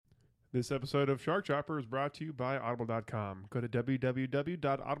This episode of Shark Chopper is brought to you by Audible.com. Go to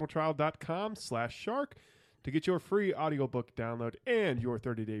www.audibletrial.com/shark to get your free audiobook download and your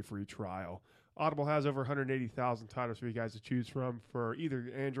 30-day free trial. Audible has over 180,000 titles for you guys to choose from for either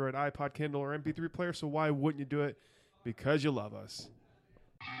Android, iPod, Kindle, or MP3 player, so why wouldn't you do it? Because you love us.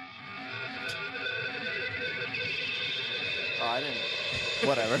 Oh, I didn't.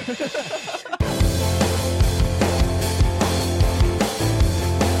 Whatever.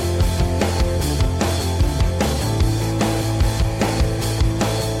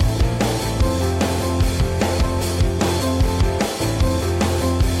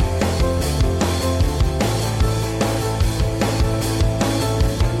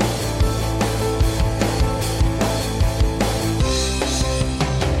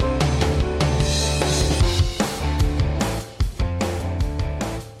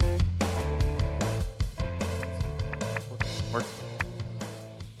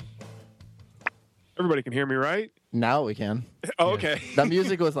 Everybody can hear me, right? Now we can. Oh, okay. The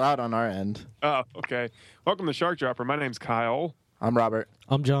music was loud on our end. Oh, okay. Welcome to Shark Dropper. My name's Kyle. I'm Robert.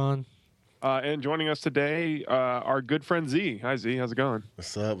 I'm John. And joining us today, our good friend Z. Hi, Z. How's it going?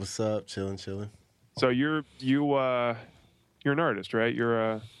 What's up? What's up? Chilling. So you're an artist, right?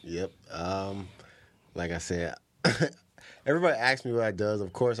 Yep. Like I said, everybody asks me what I does.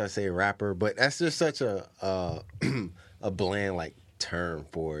 Of course, I say rapper, but that's just such a bland like term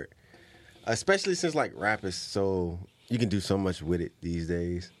for it. Especially since like rap is so you can do so much with it these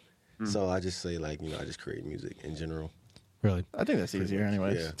days. So I just say like I just create music in general. Really? I think that's easier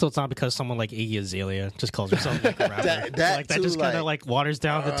anyways. Yeah. So it's not because someone like Iggy Azalea just calls herself like a rapper. that that too, just kind of like waters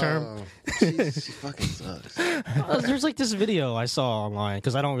down the term. She fucking sucks. There's like this video I saw online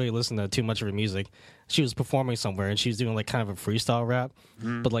because I don't really listen to too much of her music. She was performing somewhere and she was doing like kind of a freestyle rap,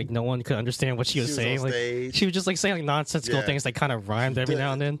 but like no one could understand what she was saying. on Like stage. she was just like saying like nonsensical Yeah. things that kind of rhymed every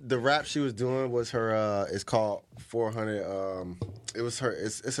now and then. The rap she was doing was her. It's called 400. It was her.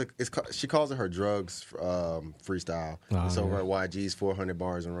 She calls it her drugs freestyle. It's over at YG's 400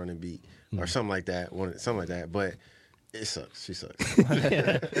 bars and running beat or something like that. Something like that. But it sucks. She sucks.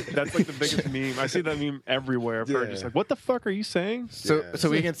 That's like the biggest meme. I see that meme everywhere. Of her just like, what the fuck are you saying? So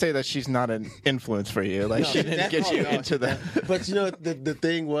we can say that she's not an influence for you. Like she didn't get you into that. But the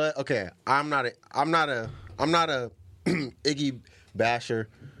thing was, okay, I'm not a Iggy basher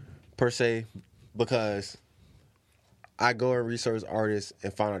per se because I go and research artists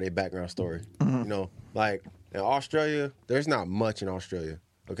and find out their background story. Like in Australia, there's not much in Australia.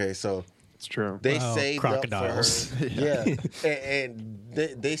 Okay, so It's true. they saved crocodiles. up for her. Yeah, and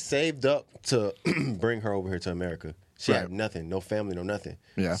they saved up to bring her over here to America. She had nothing, no family, no nothing.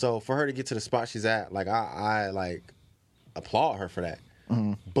 Yeah. So for her to get to the spot she's at, like I like applaud her for that.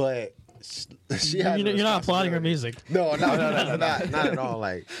 But she had You're not applauding her music. No, not at all.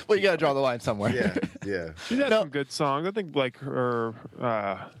 Like, Well, you got to draw the line somewhere. yeah. She's had some good songs. I think like her.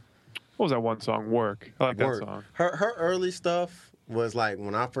 What was that one song? Work. I like that song. Her early stuff was like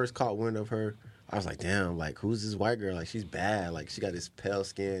when I first caught wind of her, I was like, damn, like who's this white girl? Like she's bad. Like she got this pale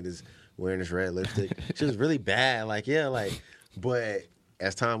skin, this wearing this red lipstick. She was really bad. Like but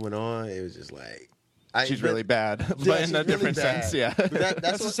as time went on, it was just like She's really bad, but in a different sense, yeah.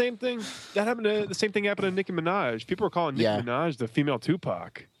 That's the same thing. The same thing happened to Nicki Minaj. People were calling Nicki Minaj the female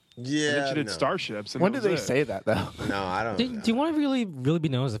Tupac. Yeah, And then she did Starships. And When that did they was it. say that though? No, I don't. Do you want to really be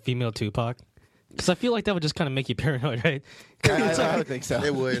known as a female Tupac? Because I feel like that would just kind of make you paranoid, right? I would think so.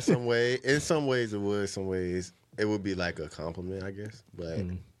 It would in some way. In some ways, it would. Some ways, it would be like a compliment, I guess. But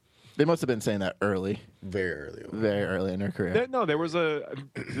They must have been saying that very early on. very early in her career. There was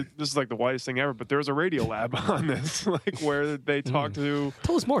this is like the whitest thing ever, but there was a radio lab on this, like where they talked to.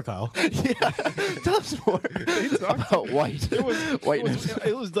 Tell us more, Kyle. Tell us more about whiteness.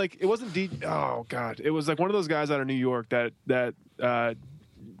 It was like it wasn't deep. Oh God! It was like one of those guys out of New York that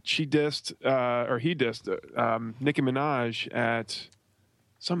she dissed or he dissed Nicki Minaj at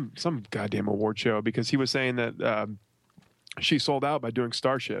some goddamn award show because he was saying that she sold out by doing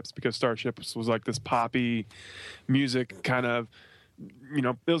Starships because Starships was like this poppy music kind of.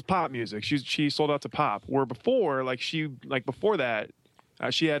 It was pop music. She sold out to pop. Where before, before that,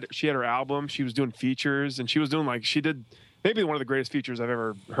 she had her album. She was doing features, and she was doing she did maybe one of the greatest features I've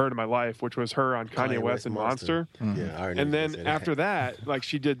ever heard in my life, which was her on Kanye West and Monster. Yeah, I already and know then after that,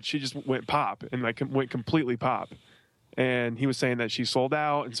 she just went pop and went completely pop. And he was saying that she sold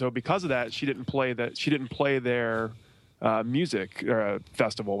out, and so because of that, she didn't play their music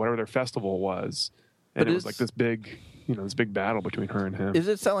festival, whatever their festival was, and it was like this big. This big battle between her and him. Is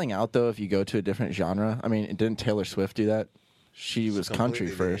it selling out, though, if you go to a different genre? I mean, didn't Taylor Swift do that? she was country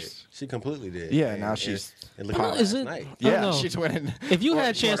first. She completely did. Yeah, now she's. And look Well, at is last it? night. I don't Yeah, know. she's winning. If you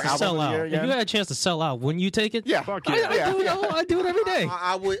had a chance to album sell of the out, year if you had a chance to sell out, wouldn't you take it? Yeah, Fuck I, yeah. I do it every day.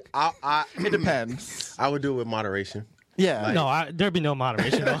 I would. It depends. I would do it with moderation. Yeah, No, there'd be no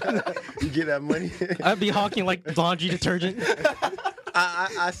moderation. You get that money. I'd be hawking like laundry detergent.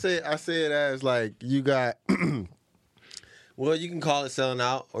 I say it as like you got. Well, you can call it selling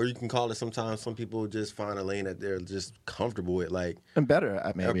out, or you can call it sometimes some people just find a lane that they're just comfortable with, like I'm better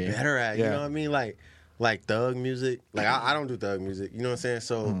at maybe. or better at. You Yeah. know what I mean? Like thug music. Like I don't do thug music. You know what I'm saying?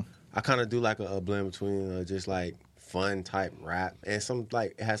 So I kind of do like a blend between just like fun type rap and some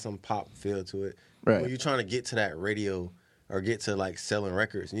like it has some pop feel to it. Right. When you're trying to get to that radio or get to like selling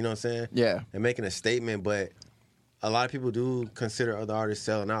records, you know what I'm saying? Yeah. And making a statement, but a lot of people do consider other artists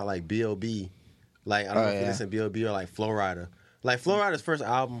selling out, like B.O.B. Like I don't know if you listen to B.O.B. or like Flow Rider. Like Flow Rider's first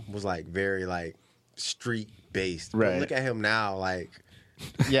album was like very like street based. Right. But look at him now, like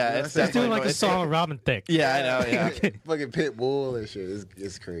Yeah, it's He's definitely doing like a song with Robin Thicke. Yeah, I know. Yeah, fucking Pitbull and shit.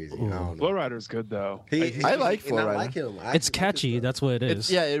 It's crazy. I don't know. Flowrider's good though. I like Flow and I Rider. like him. I It's actually like his catchy. stuff. That's what it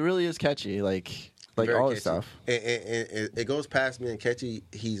is. yeah, it really is catchy. Like Very all catchy. his stuff. And it goes past being catchy.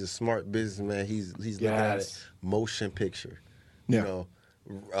 He's a smart businessman. He's looking at it Yes. motion picture. Yeah. You know,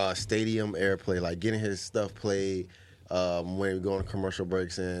 stadium airplay, like getting his stuff played when we go on commercial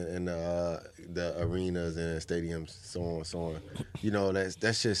breaks in the arenas and stadiums, so on and so on. You know,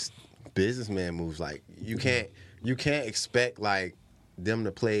 that's just businessman moves. Like you can't expect like them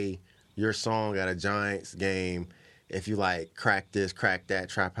to play your song at a Giants game if you like crack this, crack that,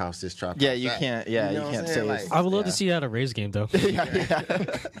 trap house this, trap Yeah, house you that. can't. Yeah, You you, know what I'm can't saying? say. Like, I would love to yeah. see that at a Rays game though. yeah.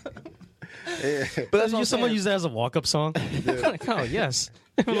 But that's what I'm someone saying. use that as a walk-up song. Like, oh yes,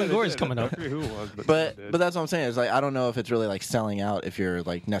 Longoria coming I up. forget who it was, but But they did. that's what I'm saying. Is like I don't know if it's really like selling out if you're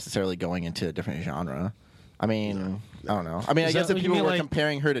like necessarily going into a different genre. I mean, I don't know. I mean, I Is guess that if what you people mean, were like-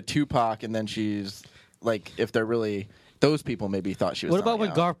 comparing her to Tupac and then she's like, if they're really those people maybe thought she was. What about selling when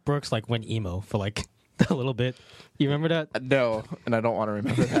out. Garth Brooks like went emo for like a little bit? You remember that? No, and I don't want to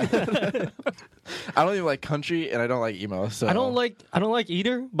remember that. I don't even like country, and I don't like emo. So I don't like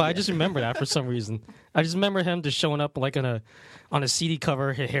either, but I just remember that for some reason. I just remember him just showing up like on a CD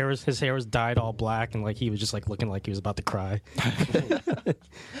cover. His hair was dyed all black, and like he was just like looking like he was about to cry.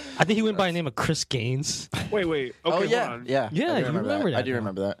 I think he went by the name of Chris Gaines. wait. Okay, Oh yeah, hold on. yeah, Yeah, I do you remember that. I that do now.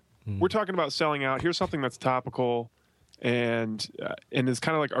 remember that. We're talking about selling out. Here's something that's topical, and is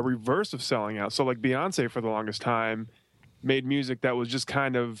kind of like a reverse of selling out. So like Beyonce for the longest time made music that was just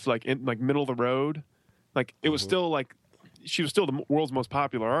kind of like in like middle of the road. Like it was still like she was still the world's most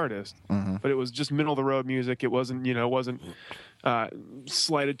popular artist, but it was just middle of the road music. It wasn't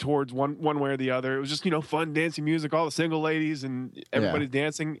slighted towards one way or the other. It was just fun dancing music, all the single ladies and everybody's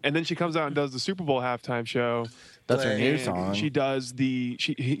dancing. And then she comes out and does the Super Bowl halftime show. That's her new And song. She does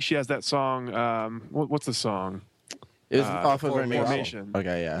she has that song. What's the song? It was off of her new Formation. album.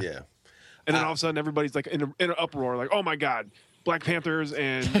 Okay, yeah. Yeah. And then all of a sudden, everybody's like in an uproar, like, "Oh my God, Black Panthers!"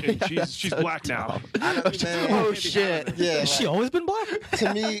 and she's black now. Oh shit! Yeah. Has she always been black?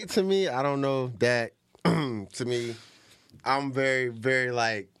 To me, I don't know that. To me, I'm very, very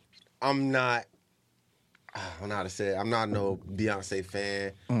like, I'm not. I don't know how to say it. I'm not no Beyonce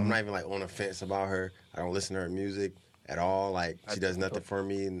fan. I'm not even like on the fence about her. I don't listen to her music at all. Like she does nothing for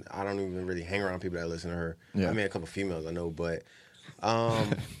me, and I don't even really hang around people that listen to her. Yeah. I mean, a couple females I know, but.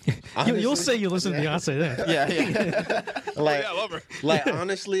 You'll say you listen to Beyonce then. Yeah. like, Yeah, I love her. like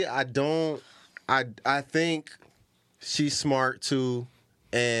honestly, I don't. I think she's smart too,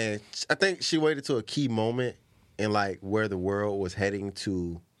 and I think she waited to a key moment in like where the world was heading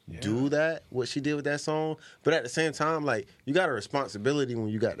to do that. What she did with that song, but at the same time, like you got a responsibility when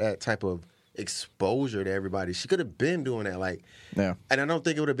you got that type of exposure to everybody. She could have been doing that, like, Yeah. and I don't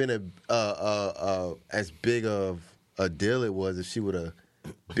think it would have been as big of a deal it was if she would have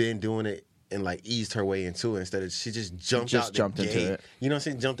been doing it and like eased her way into it instead of she just jumped into gate. it. You know what I'm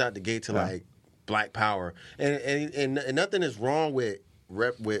saying? Jumped out the gate to like Black Power, and nothing is wrong with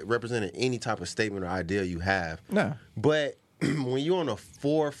representing any type of statement or idea you have. No. But when you're on the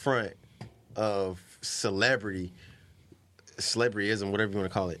forefront of celebrityism, whatever you want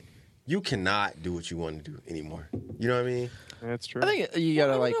to call it, you cannot do what you want to do anymore. You know what I mean? That's true. I think you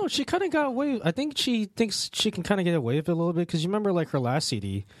gotta like. No, she kind of got away. I think she thinks she can kind of get away with it a little bit because you remember like her last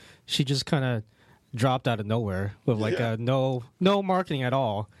CD, she just kind of dropped out of nowhere with like no marketing at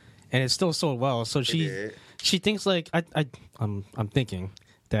all, and it still sold well. So did. she thinks like I'm thinking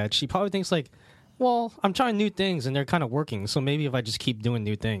that she probably thinks like, well, I'm trying new things and they're kind of working. So maybe if I just keep doing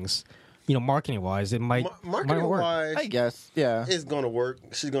new things, marketing wise, it might Marketing work. wise, I guess. Yeah. it's gonna work.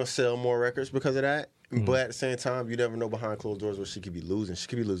 She's gonna sell more records because of that. But at the same time, you never know behind closed doors what she could be losing. She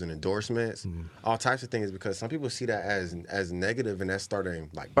could be losing endorsements, all types of things, because some people see that as negative, and that's starting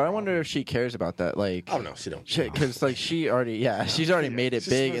like. But I wonder if she cares about that. Like, oh no, she don't. Because like she's already made it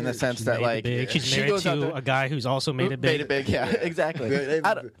big in the sense that like she's she married goes out to there, a guy who's also made it big. Made it big, yeah, exactly.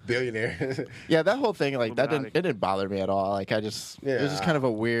 Billionaire. Yeah, that whole thing like it didn't bother me at all. Like it was just kind of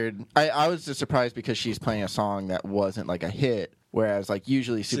a weird. I was just surprised because she's playing a song that wasn't like a hit. Whereas, like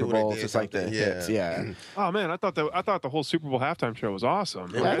usually Super Bowls, it's like the hits, yeah. Oh man, I thought the whole Super Bowl halftime show was awesome.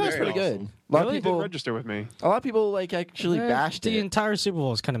 Yeah, that's pretty good. A lot of people didn't register with me. A lot of people like actually bashed the it. entire Super Bowl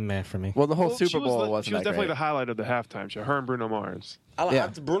was kind of meh for me. Well, the whole Super Bowl wasn't. She was that definitely great. the highlight of the halftime show. Her and Bruno Mars.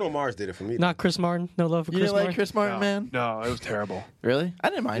 Bruno Mars did it for me. Not Chris Martin. No love for You Chris didn't Martin. like Chris Martin, man? No, it was terrible. Really? I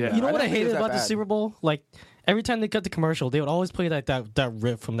didn't mind. Yeah. it. You know what I didn't think it hated was about that the bad. Super Bowl? Like every time they cut the commercial, they would always play that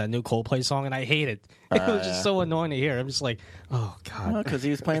riff from that new Coldplay song, and I hate it. It was just so annoying to hear. I'm just like, oh god. Because he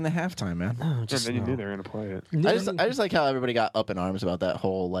was playing the halftime, man. No, And just then you no. knew they were gonna play it. I just like how everybody got up in arms about that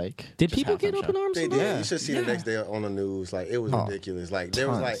whole like. Did just people get halftime up show. in arms? They about did. that? You should see the next day on the news. Like it was ridiculous. Like there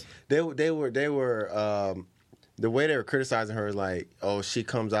was like tons. they were the way they were criticizing her is like, oh, she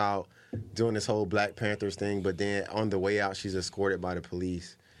comes out doing this whole Black Panthers thing, but then on the way out she's escorted by the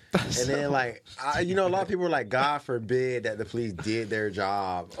police. And then, like, a lot of people were like, God forbid that the police did their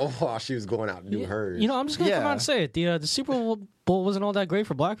job while she was going out to do hers. You know, I'm just gonna come out and say it. The Super Bowl wasn't all that great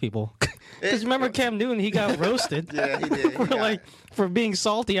for black people. Because remember Cam Newton, he got roasted. Yeah, he did. For being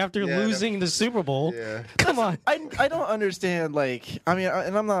salty after losing the Super Bowl. Yeah. Come on. I don't understand, like, I mean,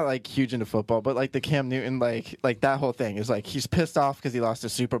 and I'm not, like, huge into football, but, like, the Cam Newton, like that whole thing is, like, he's pissed off because he lost the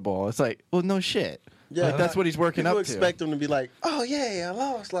Super Bowl. It's like, well, no shit. Yeah, like, that's what he's working people up to. expect him to be like, oh, yeah, I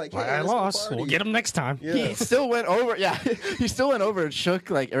lost. Like, I lost. We'll get him next time. Yeah. He still went over, he still went over and shook,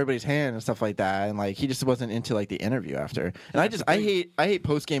 like, everybody's hand and stuff like that, and, like, he just wasn't into, like, the interview after. And I hate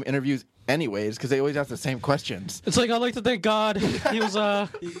post-game interviews anyways, because they always ask the same questions. It's like, I'd like to thank God. He was,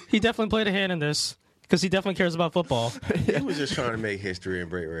 he definitely played a hand in this. Because he definitely cares about football. He was just trying to make history and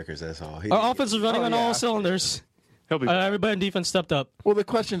break records, that's all. Our offense is running on all cylinders. He'll be Everybody in defense stepped up. Well, the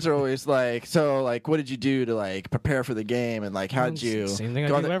questions are always like, so, like, what did you do to, like, prepare for the game? And, like, how did you... Same thing I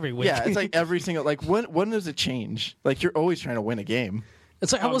go do on every week. Yeah, it's like every single... Like, when does it change? Like, you're always trying to win a game.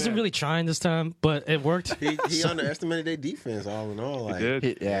 It's like I wasn't really trying this time, but it worked. He underestimated their defense all in all. Like, he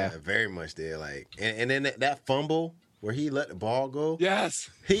did. Yeah. very much did. Like, and then that fumble where he let the ball go. Yes.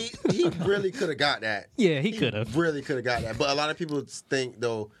 He really could have got that. Yeah, he could have. Really could have got that. But a lot of people think,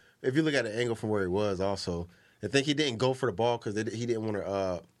 though, if you look at the angle from where he was also, I think he didn't go for the ball because he didn't want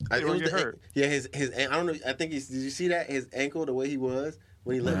to. He didn't get hurt. Yeah, his I don't know. I think did you see that his ankle the way he was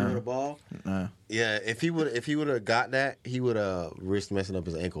when he let go of the ball? Yeah, if he would have got that, he would have risked messing up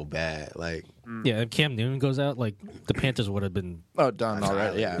his ankle bad. Like Yeah, if Cam Newton goes out, like the Panthers would have been. Done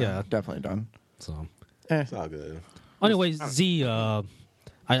already. Yeah, definitely done. So, it's all good. anyway, Z, I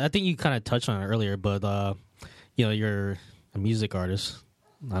think you kind of touched on it earlier, but you're a music artist.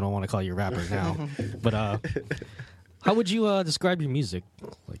 I don't want to call you a rapper now, but how would you describe your music?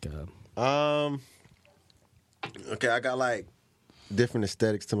 Like, okay, I got like different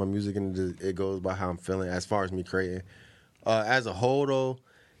aesthetics to my music, and it goes by how I'm feeling as far as me creating. As a whole, though,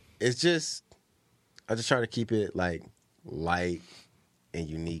 I just try to keep it like light and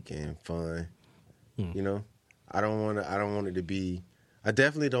unique and fun. You know, I don't want it to be. I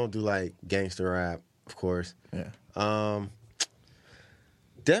definitely don't do like gangster rap, of course. Yeah.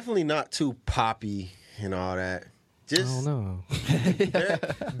 Definitely not too poppy and all that. Just no.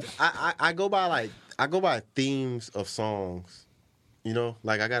 I go by themes of songs. You know,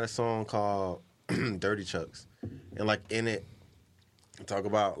 like I got a song called Dirty Chucks. And like in it I talk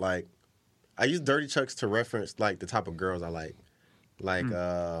about like I use Dirty Chucks to reference like the type of girls I like. Like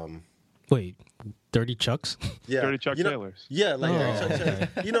Wait, Dirty Chucks? yeah. Dirty Chuck Taylors. Yeah, like Dirty Chuck okay. Taylors.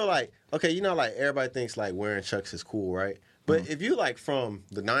 You know like everybody thinks like wearing Chucks is cool, right? But if you like from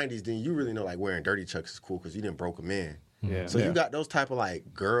the 90s, then you really know like wearing Dirty Chucks is cool because you didn't broke them in. Yeah. So you got those type of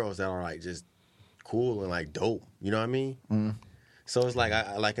like girls that are like just cool and like dope. You know what I mean? Mm. So it's like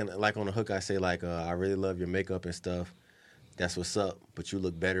I like on the hook I say like I really love your makeup and stuff. That's what's up. But you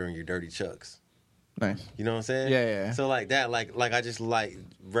look better in your Dirty Chucks. Nice. You know what I'm saying? Yeah. So like that, like I just like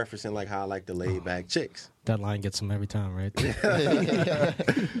referencing like how I like the laid back chicks. That line gets him every time, right?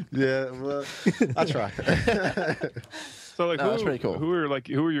 Yeah, well, I try. So like, No, that's pretty cool. Who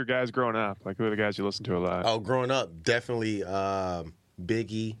were your guys growing up? Like, who are the guys you listened to a lot? Oh, growing up, definitely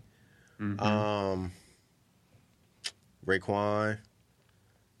Biggie, Raekwon.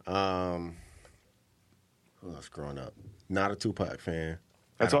 Who else growing up? Not a Tupac fan.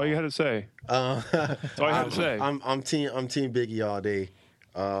 That's all you had to say. That's all you had to say. I'm team Biggie all day.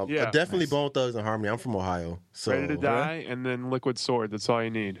 Definitely Bone Thugs and Harmony. I'm from Ohio. So Ready to Die and then Liquid Sword. That's all you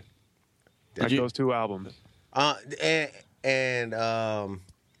need. Those 2 albums. And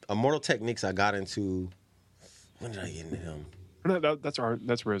Immortal Techniques I got into. When did I get into him? No, that's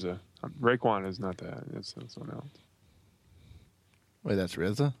RZA. Raekwon is not that. That's someone else. Wait, that's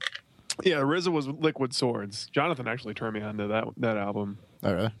RZA? Yeah, RZA was Liquid Swords. Jonathan actually turned me on to that album.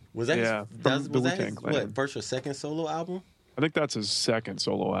 Oh, really? Was that was that his first or second solo album? I think that's his second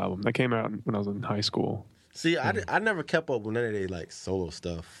solo album. That came out when I was in high school. See, I never kept up with none of their like solo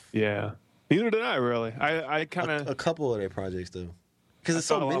stuff. Yeah, neither did I really. I kind of a couple of their projects though, because there's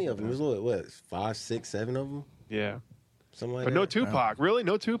so many of them. There's what 5, 6, 7 of them. Yeah. Something like but that. no Tupac. Really?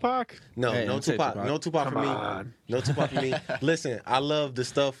 No Tupac? No, hey, no Tupac. No Tupac for me. On. No Tupac for me. Listen, I love the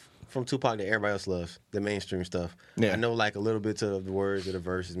stuff from Tupac that everybody else loves, the mainstream stuff. Yeah. I know like a little bit of the words of the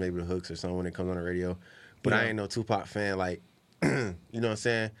verses, maybe the hooks or something when it comes on the radio. But I ain't no Tupac fan. Like, you know what I'm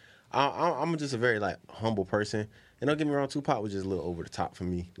saying? I'm just a very like humble person. And don't get me wrong, Tupac was just a little over the top for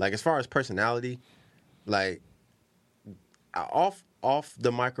me. Like as far as personality, like off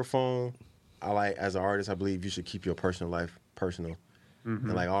the microphone, I like as an artist, I believe you should keep your personal life personal. Mm-hmm.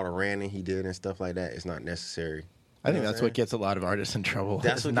 And like all the ranting he did and stuff like that, it's not necessary. I think that's what gets a lot of artists in trouble.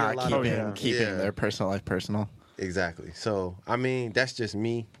 That's what not keeping their personal life personal. Exactly. So I mean, that's just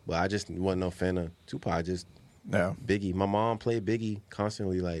me. But I just wasn't no fan of Tupac. Biggie. My mom played Biggie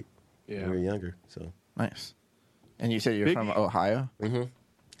constantly, like when we were younger. So nice. And you said you're from Ohio? Mm-hmm.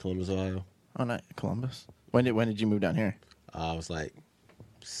 Columbus, Ohio. Oh, nice. Columbus. When did you move down here? I was like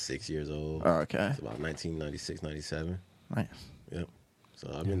 6 years old. Oh, okay. It's about 1996, 97. Nice. Yep.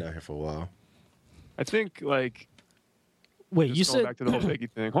 So I've been down here for a while. I think like. Wait, you said back to the whole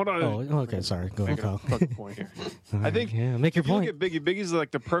Biggie thing. Hold on. Oh, okay. Sorry. Go ahead, Kyle. Point here. I think. Yeah, make your point. Look at Biggie. Biggie's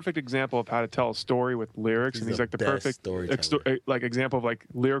like the perfect example of how to tell a story with lyrics, and he's like the perfect like example of like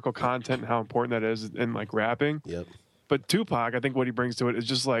lyrical content and how important that is in like rapping. Yep. But Tupac, I think what he brings to it is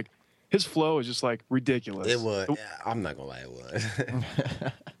just like his flow is just like ridiculous. It was. I'm not gonna lie, it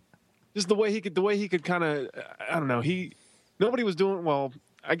was. Just the way he could kind of, I don't know. Nobody was doing well.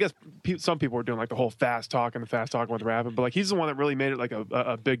 I guess some people were doing like the whole fast talking with rapping, but like he's the one that really made it like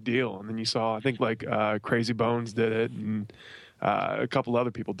a big deal. And then you saw, I think like Crazy Bones did it, and a couple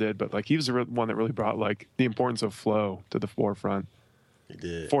other people did, but like he was the one that really brought like the importance of flow to the forefront. He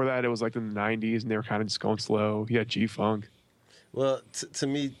did. Before that, it was like in the '90s, and they were kind of just going slow. He had G-Funk. Well, to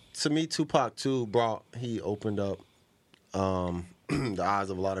me, Tupac too he opened up the eyes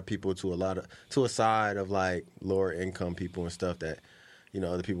of a lot of people to a side of like lower income people and stuff that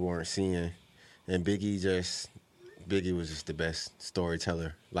other people weren't seeing. And Biggie was just the best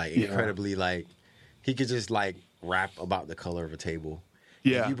storyteller. Like incredibly, like he could just like rap about the color of a table.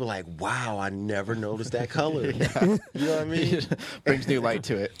 Yeah, and people like, wow, I never noticed that color. Yeah. You know what I mean? Brings new light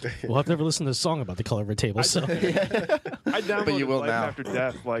to it. Well, I've never listened to a song about the color of a table. So I downloaded Life After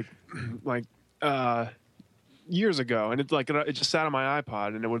Death like years ago, and it's like it just sat on my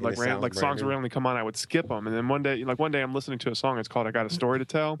iPod, and it would like songs would randomly come on. I would skip them, and then one day I'm listening to a song. It's called "I Got a Story to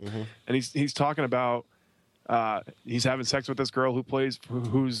Tell," and he's talking about. He's having sex with this girl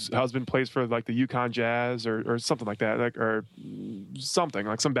whose husband plays for like the Yukon Jazz or something like that, or something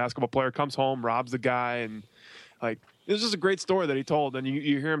like some basketball player comes home, robs the guy, and like it was just a great story that he told. And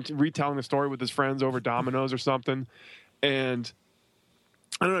you hear him retelling the story with his friends over dominoes or something, and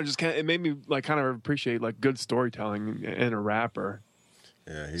I don't know, it made me like kind of appreciate like good storytelling in a rapper.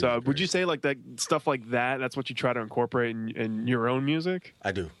 Yeah. So would you say like that stuff like that? That's what you try to incorporate in your own music?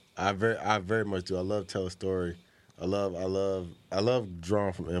 I do. I very much do. I love tell a story. I love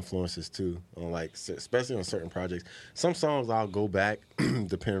drawing from influences too. On like especially on certain projects. Some songs I'll go back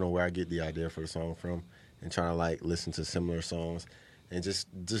depending on where I get the idea for the song from, and try to like listen to similar songs, and just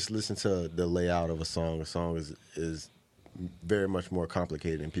listen to the layout of a song. A song is very much more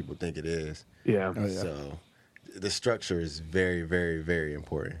complicated than people think it is. Yeah. Oh, yeah. So the structure is very, very, very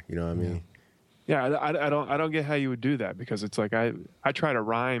important. You know what I mean? Yeah, I don't get how you would do that, because it's like I try to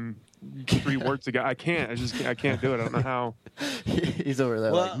rhyme 3 words together. I can't. I can't do it. I don't know how. He's over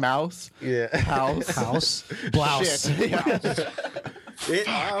there like mouse, house, blouse. I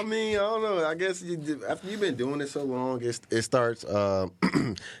mean, I don't know. I guess after you've been doing it so long, it starts.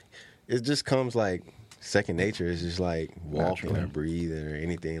 It just comes like second nature. It's just like walking or breathing or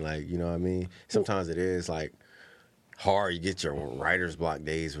anything, like, you know what I mean? Sometimes it is like hard. You get your writer's block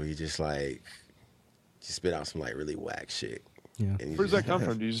days where you just like spit out some like really whack shit. Yeah. Where does that come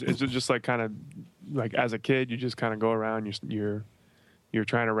from? Is it just like kind of like as a kid you just kind of go around, you're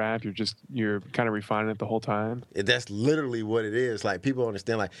trying to rap, you're kind of refining it the whole time? That's literally what it is. Like people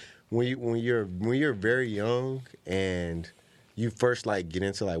understand, like when you're very young and you first like get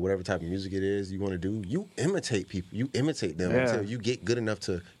into like whatever type of music it is you want to do, you imitate people, you imitate them until you get good enough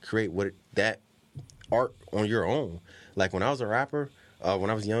to create that art on your own. Like when I was a rapper, when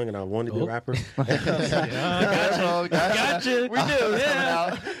I was young and I wanted to be a rapper, Gotcha. We do.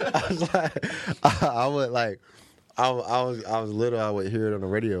 Yeah. I was like, I would like, I was little. I would hear it on the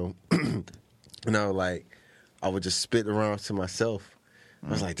radio, and I would just spit around to myself. I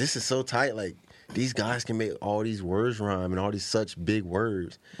was like, this is so tight. Like these guys can make all these words rhyme and all these such big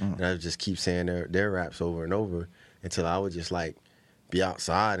words, and I would just keep saying their raps over and over until I would just like be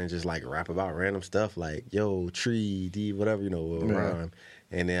outside and just like rap about random stuff like yo tree d whatever will rhyme.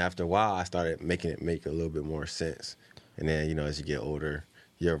 And then after a while, I started making it make a little bit more sense. And then as you get older,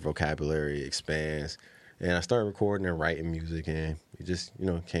 your vocabulary expands. And I started recording and writing music, and it just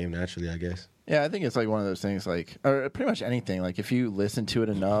came naturally, I guess. Yeah, I think it's like one of those things, like, or pretty much anything. Like, if you listen to it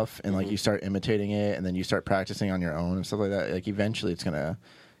enough and like you start imitating it, and then you start practicing on your own and stuff like that, like eventually it's gonna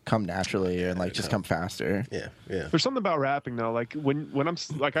come naturally and like just come faster. Yeah. There's something about rapping though, like when I'm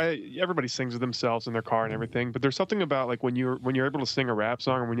like everybody sings with themselves in their car and everything, but there's something about like when you're able to sing a rap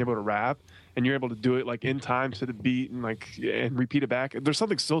song, or when you're able to rap and you're able to do it like in time to the beat and repeat it back. There's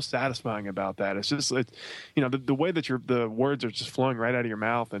something so satisfying about that. It's just the way that the words are just flowing right out of your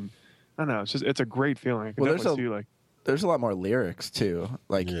mouth, and I don't know, it's a great feeling. I can definitely see like. There's a lot more lyrics too,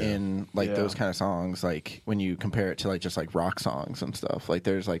 like in like those kind of songs. Like when you compare it to like just like rock songs and stuff, like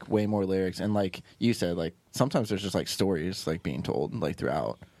there's like way more lyrics. And like you said, like sometimes there's just like stories like being told like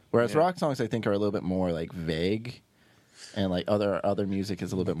throughout. Whereas rock songs, I think, are a little bit more like vague, and like other music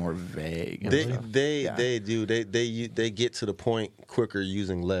is a little bit more vague. They do. They get to the point quicker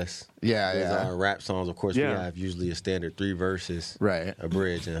using less. Yeah. Our rap songs, of course, we have usually a standard 3 verses, right? A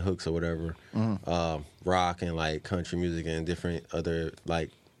bridge and hooks or whatever. Rock and like country music and different other like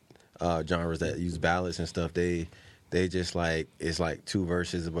genres that use ballads and stuff. They just like it's like 2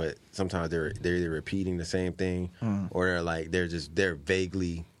 verses, but sometimes they're either repeating the same thing or they're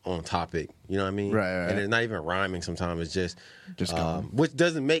vaguely on topic. You know what I mean? Right. And it's not even rhyming. Sometimes it's just which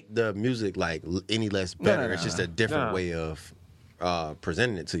doesn't make the music like any less better. No. It's just a different way of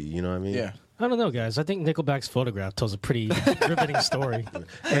presenting it to you. You know what I mean? Yeah. I don't know, guys. I think Nickelback's Photograph tells a pretty riveting story.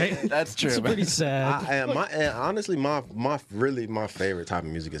 Right? That's true. It's pretty sad. And honestly, my favorite type of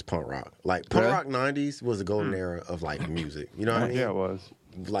music is punk rock. Like punk rock '90s was the golden era of like music. You know what I mean? Yeah, it was.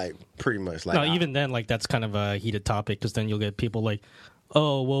 Like pretty much. Like no, even then, like that's kind of a heated topic because then you'll get people like,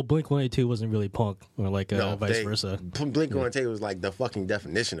 oh, well, Blink-182 wasn't really punk, or like vice versa. Blink-182 was like the fucking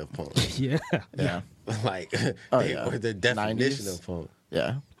definition of punk. Yeah. Like they were the definition 90s? of punk.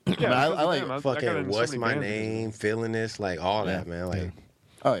 Yeah. Yeah, I like fucking What's My Name, Feeling This, like all that, man. Like,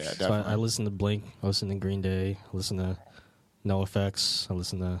 oh yeah, definitely. So I listen to Blink, I listen to Green Day, I listen to No Effects, I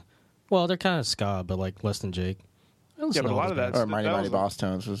listen to, well, they're kind of ska, but like Less Than Jake. Yeah, but a lot of that. Or Mighty Mighty Boss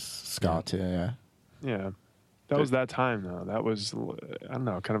Tones was ska too. Yeah. Yeah. That was that time, though. That was, I don't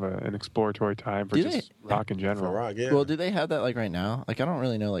know, kind of an exploratory time for rock in general. for rock, yeah. Well, do they have that like right now? Like I don't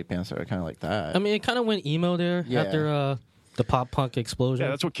really know like bands that are kind of like that. I mean, it kind of went emo there after the pop punk explosion. Yeah,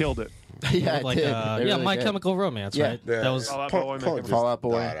 that's what killed it. Yeah, it like did. It really My Chemical Romance, right? Yeah. That was Fall Out Boy. Fall Out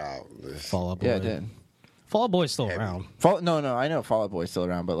Boy. Yeah, it did. Fall Out Boy's still around, No, I know Fall Out Boy's still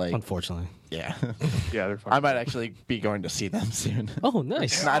around, but like, unfortunately. yeah, Yeah, they're fucking. I might actually be going to see them soon. Oh,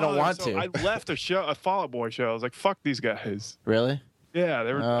 nice. I don't want to. I left a Fall Out Boy show. I was like, fuck these guys. Really? Yeah,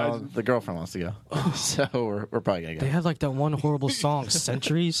 they were. The girlfriend wants to go, so we're probably gonna go. They had like that one horrible song,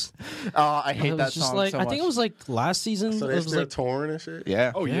 Centuries. Oh, I hate It was that just song like so I much. think it was like last season. So it they're was still like touring and shit?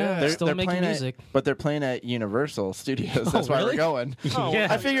 Yeah. Oh yeah. they're still making playing music. but they're playing at Universal Studios. That's why really? we're going. Oh, yeah.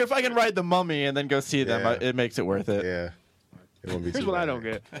 I figure if I can ride the Mummy and then go see them, Yeah. it makes it worth it. Yeah. It won't be Here's too what I bad. don't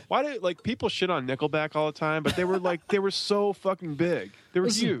get. Why do like people shit on Nickelback all the time? But they were so fucking big. They were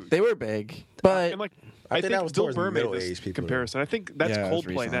huge. They were big, but and like I think that was Bill towards Burr made middle-aged this people, comparison. I think that's Yeah, it was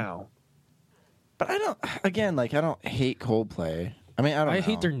Coldplay recent. now. I don't. Again, like I don't hate Coldplay. I mean, I don't. I know.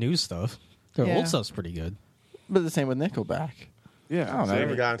 hate their new stuff. Their Yeah. old stuff's pretty good. But the same with Nickelback. Yeah, I don't know. I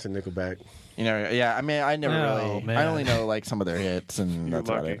never got into Nickelback. You know, yeah. I mean, I never Oh, really. man. I only know like some of their hits, and You're that's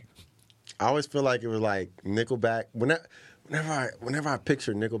about lucky. it. I always feel like it was like Nickelback. Whenever I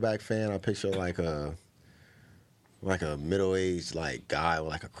picture Nickelback fan, I picture like a middle-aged like guy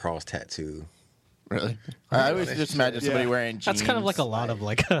with like a cross tattoo. Really, I always just imagine somebody wearing jeans. That's kind of like a lot of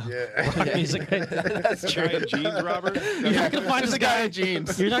like rock music. That's true. Giant jeans, Robert. You're not gonna find this guy in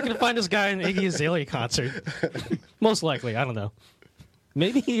jeans. You're not gonna find this guy in Iggy Azalea concert. Most likely, I don't know.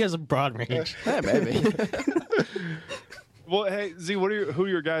 Maybe he has a broad range. Yeah, maybe. Well, hey Z, who are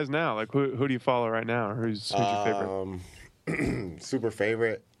your guys now? Like who do you follow right now? Or who's your favorite? Super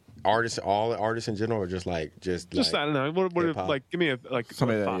favorite. artists, all artists in general, or just like I don't know. What if, like, give me a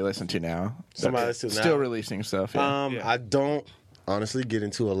somebody that five. you listen to now. Somebody That's listen to still now. releasing stuff. Yeah. I don't honestly get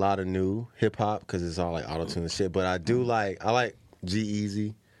into a lot of new hip hop because it's all like auto tune and shit. But I like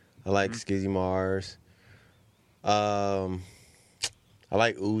G-Eazy. I like Skizzy Mars. I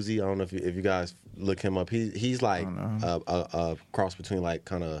like Uzi. I don't know if you guys look him up. He's like a cross between like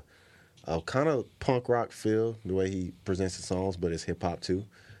kind of punk rock feel the way he presents his songs, but it's hip hop too.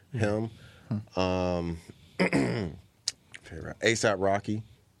 Him, ASAP Rocky.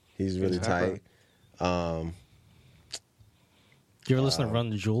 He's really tight. You ever listen to Run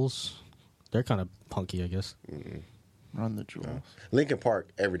the Jewels? They're kind of punky, I guess. Run the Jewels. Linkin Park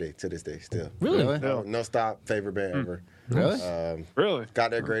every day to this day still. Really? No stop favorite band ever. Really? Really?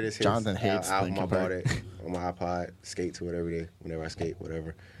 Got their greatest hits. Jonathan hates album. Linkin I bought Park. it on my iPod. Skate to it every day. Whenever I skate,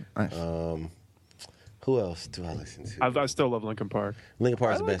 whatever. Nice. Who else do I listen to? I still love Linkin Park. Linkin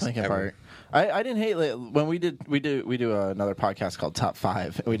Park's the I like best Linkin ever. Park. I didn't hate when we do another podcast called Top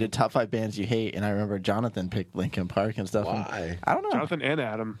 5. And we did Top 5 bands you hate, and I remember Jonathan picked Linkin Park and stuff. Why? And I don't know. Jonathan and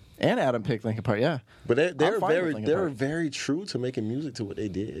Adam. And Adam picked Linkin Park. Yeah, But they're I'm fine with Linkin Park. very true to making music to what they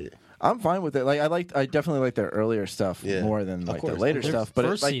did. I'm fine with it. Like I definitely like their earlier stuff more than like their course. later Their stuff. But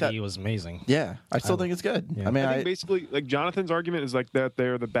first like CD that, was amazing. yeah, I still think it's good. Yeah. I mean, I think basically, like, Jonathan's argument is like that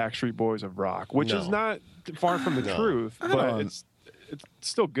they're the Backstreet Boys of rock, which is not far from the truth, but it's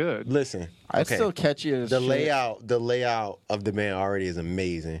still good. Listen, I okay. still catch you as the shit. layout of the band already is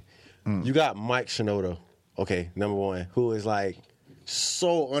amazing. You got Mike Shinoda, okay, number one, who is like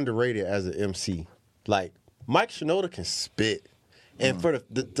so underrated as an MC. Like, Mike Shinoda can spit, and for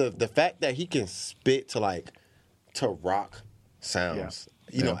the fact that he can spit to rock sounds,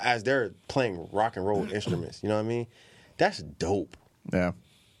 you know, as they're playing rock and roll instruments, you know what I mean? That's dope. Yeah,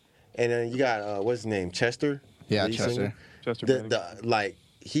 And then you got what's his name, Chester. Yeah, lead Chester. singer? Chester The, Bennington. like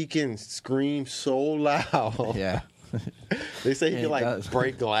he can scream so loud. yeah. They say he Yeah, can he like does.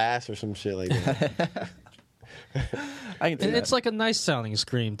 break glass or some shit like that. I can see And that. it's like a nice sounding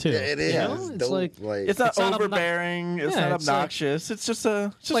scream too. It is. You know? It's It's dope. like It's not It's not overbearing. It's Yeah, not it's like- obnoxious. it's just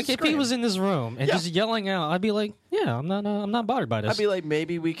a. Just like a if he scream. was in this room and Yeah. just yelling out, I'd be like, yeah, I'm not bothered by this. I'd be like,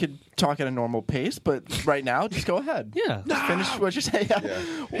 maybe we could talk at a normal pace, but right now, just go ahead. yeah. Just finish what you're saying. Yeah.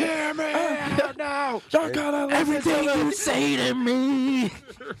 Hear me out now. Y'all gotta everything you say to me.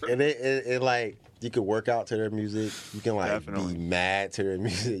 And it like you can work out to their music. You can like Definitely. be mad to their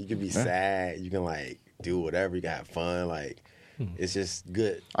music. You can be sad. You can like do whatever. You can have fun. Like it's just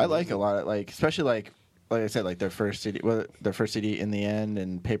good. I like a lot of like, especially like I said, like their first CD, In the End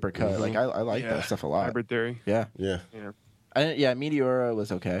and Paper Cut. Like I like that stuff a lot. Hybrid Theory. Yeah, Yeah. Yeah. Meteora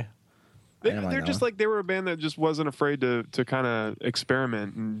was okay. They're just like, they were a band that just wasn't afraid to kind of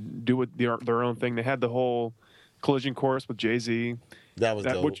experiment and do their own thing. They had the whole Collision Course with Jay-Z. That was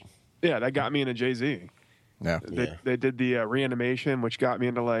dope. That got me into Jay-Z. Yeah, They did the Reanimation, which got me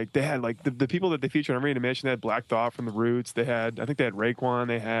into like, they had like the people that they featured on Reanimation. They had Black Thought from the Roots. I think they had Raekwon.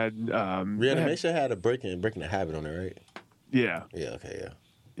 They had Reanimation had a breaking the habit on it, right? Yeah, Yeah. Okay.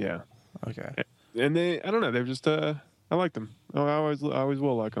 yeah. okay. And I don't know. They're just I liked them. I always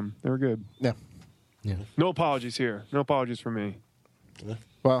will like them. They were good. Yeah. Yeah. No apologies here. No apologies for me.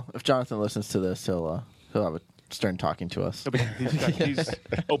 Well, if Jonathan listens to this, he'll have a stern talking to us. He's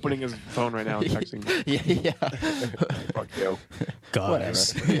opening his phone right now and texting me. Yeah. Fuck you.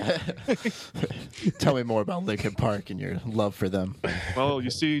 Guys. Tell me more about Linkin Park and your love for them. Well, you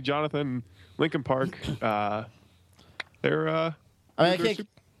see, Jonathan, Linkin Park, they're I mean,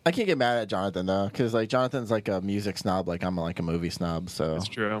 I can't get mad at Jonathan though, because like Jonathan's like a music snob, like I'm like a movie snob. So That's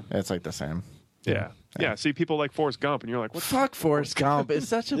true. It's like the same. Yeah. See, people like Forrest Gump, and you're like, what? Fuck Forrest Gump. It's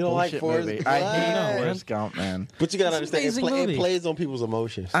such a You don't like bullshit Forrest movie. Gump? I hate No, Forrest Gump, man. But you gotta It's an understand, amazing it movie. plays on people's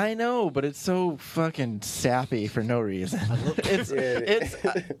emotions. I know, but it's so fucking sappy for no reason.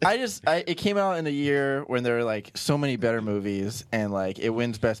 It came out in a year when there were like so many better movies, and like it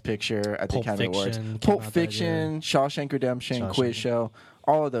wins Best Picture at the Pulp Academy Awards. Fiction came Pulp out that Fiction, year. Shawshank Redemption, Shawshank. Quiz Show,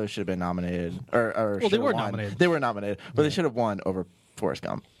 all of those should have been nominated. Or Well, they should've were won. nominated. They were nominated, but they should have won over Forrest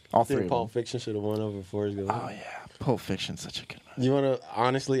Gump. All I think three of Pulp them. Fiction should have won over Forrest Gump. Oh yeah, Pulp Fiction's such a good movie. You wanna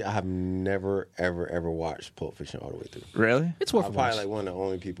honestly? I have never ever watched Pulp Fiction all the way through. Really? It's worth I'm a probably watch. like one of the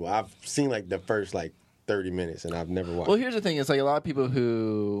only people. I've seen like the first like 30 minutes, and I've never watched. Well, here's the thing: it's like a lot of people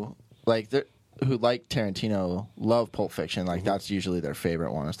who like Tarantino love Pulp Fiction. Like that's usually their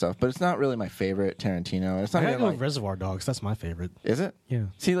favorite one and stuff. But it's not really my favorite Tarantino. It's I not gotta even go like. with Reservoir Dogs. That's my favorite. Is it? Yeah.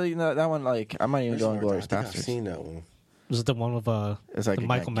 See, like, that one, like I might even go on Glorious I think I've Bastards. seen that one. Was it the one with It's like the a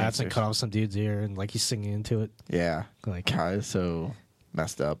Michael gangsters. Madsen cut off some dude's ear and like he's singing into it? Yeah, Like, God, it's so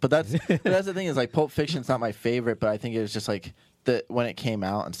messed up. But that's the thing is like Pulp Fiction's not my favorite, but I think it was just like that when it came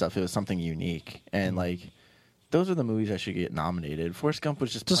out and stuff, it was something unique, and like those are the movies that should get nominated. Forrest Gump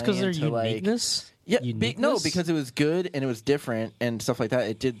was just because they're to, uniqueness. Yeah, Uniqueness? because it was good and it was different and stuff like that.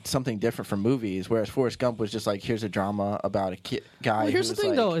 It did something different from movies, whereas Forrest Gump was just like, here's a drama about a guy. Well, here's who the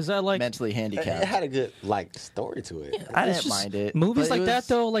thing, though, is that like mentally handicapped. It had a good like story to it. Yeah, I it's didn't mind it. Movies but like that,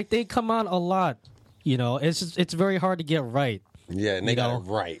 though, like they come out a lot. You know, it's very hard to get right. Yeah, and they You got know?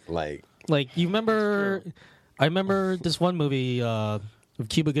 it right. Like you remember, I remember this one movie with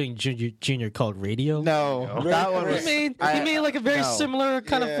Cuba Gooding Jr. called Radio. No, that one was. He made like a very similar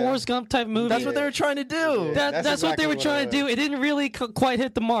kind of Forrest Gump type movie. That's what they were trying to do. That's what they were trying to do. It didn't really quite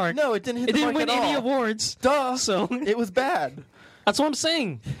hit the mark. No, it didn't hit It the didn't mark win at any all. awards. Duh. So It was bad. that's what I'm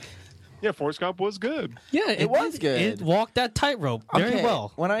saying. Yeah, Forrest Gump was good. Yeah, It was good. It walked that tightrope very Okay,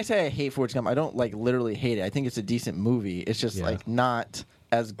 well. When I say I hate Forrest Gump, I don't like literally hate it. I think it's a decent movie. It's just like not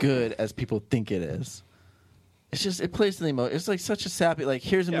as good as people think it is. It's just it plays to the emotion. It's like such a sappy. Like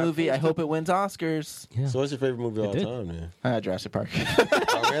here's a movie. I hope it wins Oscars. Yeah. So what's your favorite movie of all did. time, man? Jurassic Park.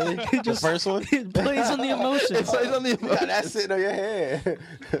 Oh, really? The first one? It plays on the emotions. It plays on the Yeah, emotion. that's sitting on your head.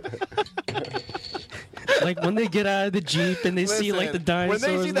 Like when they get out of the Jeep and they see like the dinosaurs.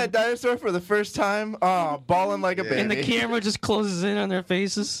 When they see that dinosaur for the first time, bawling like a baby. and the camera just closes in on their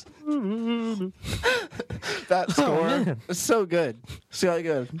faces. That score man. is so good. So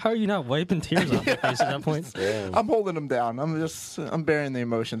good. How are you not wiping tears off your face at that point? Yeah. I'm holding them down. I'm bearing the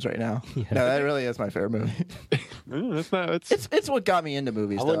emotions right now. Yeah. No, that really is my favorite movie. That's not. It's what got me into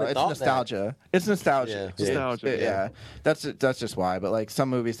movies, I though. wouldn't have It's thought nostalgia. It's nostalgia. Yeah. Nostalgia. Yeah, that's just why. But like some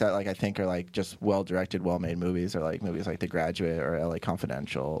movies that like I think are like just well directed, well made movies, are like movies like The Graduate or LA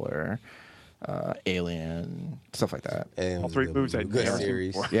Confidential or Alien, stuff like that. And All three movies I'd good never seen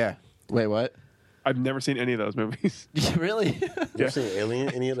series. before. Yeah. Wait, what? I've never seen any of those movies. Really? You ever seen Alien?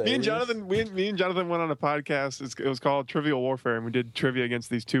 Any of the Me and aliens? Jonathan went on a podcast. It was called Trivial Warfare, and we did trivia against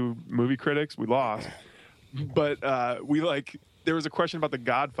these two movie critics. We lost, but there was a question about The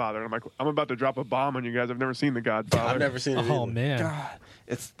Godfather, and I'm like, I'm about to drop a bomb on you guys. I've never seen The Godfather. I've never seen it. Oh either. man. God,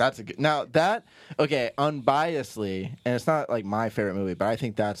 that's a good. Now that unbiasedly, and it's not like my favorite movie, but I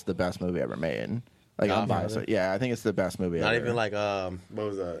think that's the best movie ever made. Like Godfather? unbiased, yeah, I think it's the best movie Not ever. even like what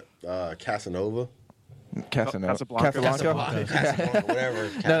was that? Casanova. Casablanca. Casablanca. Casablanca, whatever.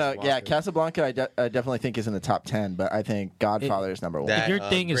 Casablanca. I definitely think is in the top 10, but I think Godfather is number one. That, If your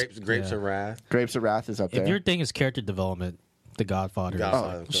thing is- Grapes yeah. of Wrath. Grapes of Wrath is up there. If your thing is character development, The Godfather,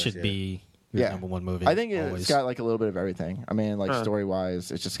 Godfather, of course, should yeah. be your Yeah. number one movie. I think always. it's got like a little bit of everything. I mean, like Huh. story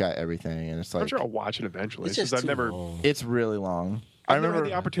wise, it's just got everything, and it's like I'm sure I'll watch it eventually. It's It's just just I've too never, long. it's really long. I've never had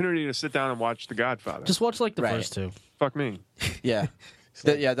the opportunity to sit down and watch The Godfather. Just watch like the Right. first two. Fuck me. Yeah, It's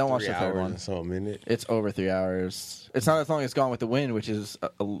like yeah. Don't watch 3 the third hours one. and some minute. It's over 3 hours. It's not as long as Gone with the Wind, which is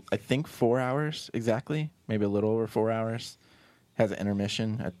I think 4 hours exactly, maybe a little over 4 hours. Has an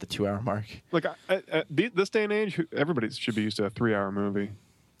intermission at the 2 hour mark. Like this day and age, everybody should be used to a 3-hour movie.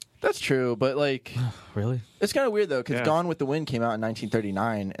 That's true, but like Really? it's kind of weird though because Yeah. Gone with the Wind came out in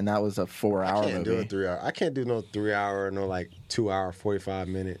 1939, and that was a 4 hour I can't do movie. a 3 hour. I can't do no 3 hour, no like 2 hour, 45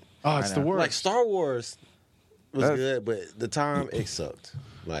 minute. Oh, it's I the know. worst. Like Star Wars was That's- good, but the time it sucked.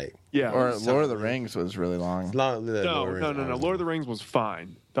 Like yeah. Or Lord of the Rings was really long. no. Lord of the Rings was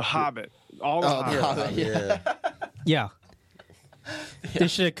fine. The Hobbit, all the Oh, The Hobbit. Hobbit. Yeah. Yeah. They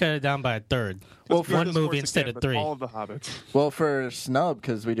should have cut it down by a third. Let's do one this movie once instead again, of but 3. All of the Hobbits. Well, for Snub,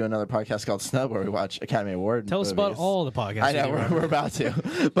 because we do another podcast called Snub where we watch Academy Award. Tell us about all the podcasts. I know we do. we're about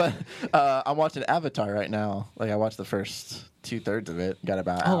to, but I'm watching Avatar right now. Like I watched the first 2/3 of it. Got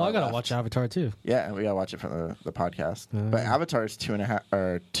about. an Oh, hour I gotta left. watch Avatar too. Yeah, we gotta watch it from the podcast. But Avatar is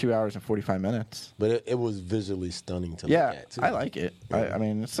 2 hours and 45 minutes. But it was visually stunning to Yeah, look at too. I like it. I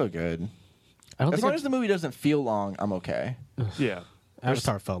mean, it's so good. I don't As think long as the movie doesn't feel long, I'm okay. Yeah.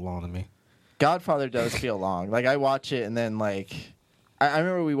 Avatar felt long to me. Godfather does feel long. Like I watch it and then like I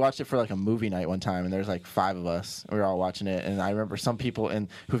remember we watched it for like a movie night one time and there's like 5 of us. We were all watching it and I remember some people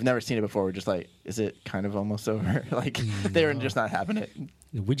who've never seen it before were just like, is it kind of almost over? Like they were just not having it.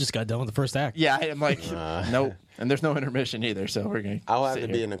 We just got done with the first act. Yeah, I'm like, nope. And there's no intermission either, so we're gonna. I'll have sit to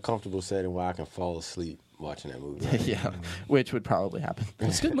here. be in a comfortable setting where I can fall asleep watching that movie. Yeah, which would probably happen.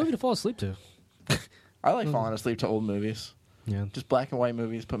 It's a good movie to fall asleep to. I like falling asleep to old movies. Yeah. Just black and white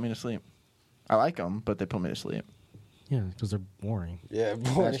movies put me to sleep. I like them, but they put me to sleep. Yeah, because they're boring. Yeah,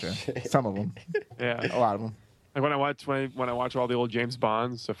 boy. That's true. Some of them, Yeah. a lot of them. Like when I watch all the old James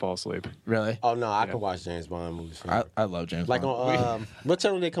Bonds, I fall asleep. Really, Oh no, I can watch James Bond movies. I love James like Bond. on what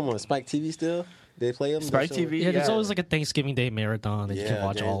channel they come on? Spike TV still? They play them? Spike They show- TV? Yeah, there's Yeah. always like a Thanksgiving Day marathon that you can Yeah,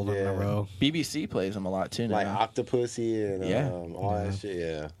 watch all of them in a yeah. row. BBC plays them a lot too now. Like Octopussy and Yeah. all that shit.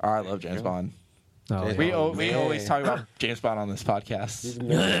 Yeah. Oh, I love James Bond. Oh, James We Bond, we man. always talk about James Bond on this podcast.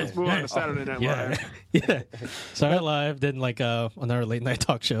 Let's move on to Saturday Night Live. Yeah. Saturday Night Live, then like another late night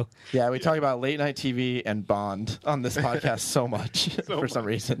talk show. Yeah, we talk about late night TV and Bond on this podcast so much for some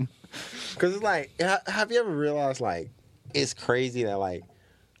reason. Because it's like, have you ever realized, like, it's crazy that, like,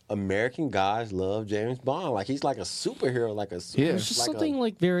 American guys love James Bond. Like, he's like a superhero, like a He is. There's just like something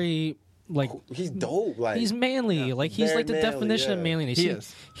like very like he's dope. Like, he's manly. Like he's Very like the manly, definition of yeah. manliness. He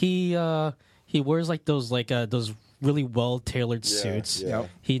is. He wears like those really well tailored Yeah, suits. yeah.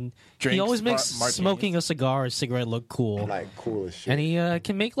 He Drinks always makes martinis. smoking a cigar or cigarette look cool. like cool as shit. And he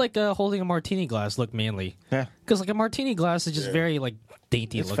can make like holding a martini glass look manly. Yeah. Because like a martini glass is just Yeah. very like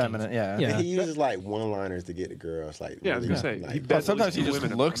dainty It's looking. feminine, yeah. Yeah. He uses like one-liners to get the girls. Like, Yeah, I was really, gonna say, like, he But bet- sometimes he Two just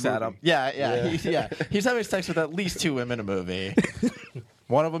women in looks a at movie. them. Yeah. Yeah. He's having sex with at least 2 women in a movie.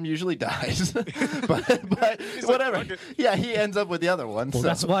 One of them usually dies, but whatever. "Fuck it." Yeah, he ends up with the other one. Well, so.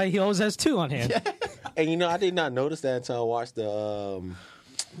 that's why he always has 2 on hand. And I did not notice that until I watched the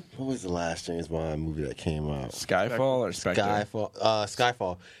what was the last James Bond movie that came out? Skyfall or Spectre.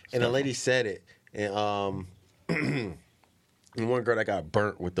 Skyfall. And the lady said it, and and one girl that got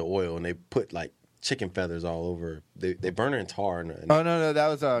burnt with the oil, and they put like chicken feathers all over. They burn her in tar. And Oh no, that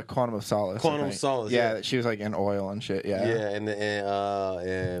was Quantum of Solace. I Quantum of think. Solace, Yeah, yeah. she was like in oil and shit. Yeah, yeah,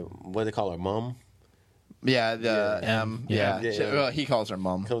 and what do they call her, mum? yeah. The Yeah. M. Yeah. Yeah, Yeah, She- yeah. well, he calls her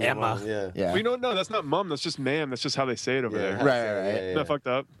mom. Calls her Emma. mum, yeah. Yeah, We don't know. That's not mum. That's just ma'am. That's just how they say it over Yeah. there. Right. Isn't that fucked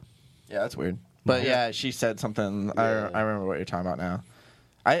up? Yeah, that's weird. But yeah, she said something. Yeah. I remember what you're talking about now.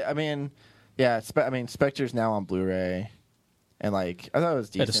 I mean, yeah. Spectre's now on Blu-ray, and like I thought it was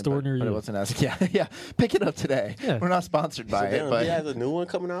At a decent, store near but it you. wasn't as yeah. Pick it up today. Yeah. We're not sponsored by So it, damn, but he has a new one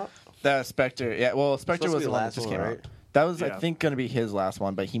coming out. the Spectre. Yeah, well, Spectre Supposed to was be the one that just one, came right? out. That was, I Yeah. think, going to be his last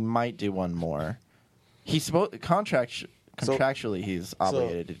one, but he might do one more. He's contractually he's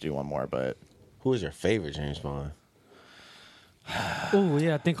obligated to do one more, but Who is your favorite James Bond? Oh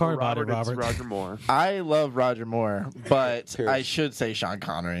yeah, think hard about it, It's Robert. Roger Moore. I love Roger Moore, but Pierce. I should say Sean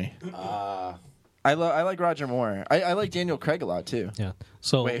Connery. I like Roger Moore. I like Daniel Craig a lot too. Yeah.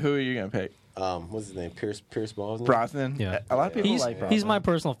 So Wait, who are you gonna pick? What's his name? Pierce Brosnan. Brosnan. Yeah. A lot of people he's like Brosnan. he's my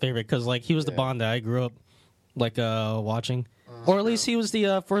personal favorite because like he was the Yeah. Bond that I grew up like watching, or at least he was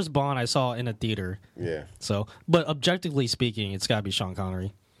the first Bond I saw in a theater. Yeah. So, but objectively speaking, it's got to be Sean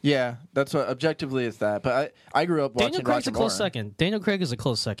Connery. Yeah, that's what objectively is that. But I grew up watching Daniel Craig's Roger a close Moore. second. Daniel Craig is a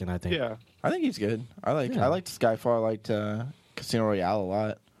close second, I think. Yeah. I think he's good. I liked Skyfall. I liked Casino Royale a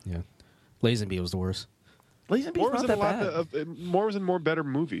lot. Yeah. Lazenby was the worst. Lazenby's Moore was not in a that lot bad. of Moore was in more better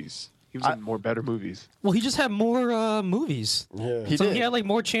movies. He was in more better movies. Well, he just had more movies. Yeah. He So did. he had like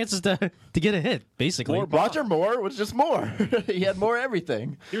more chances to get a hit, basically. More Bond. Roger Moore was just more. He had more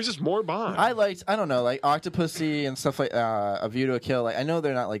everything. He was just more Bond. I don't know, like Octopussy and stuff like A View to a Kill. Like I know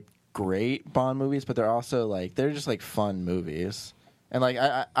they're not like great Bond movies, but they're also like they're just like fun movies. And like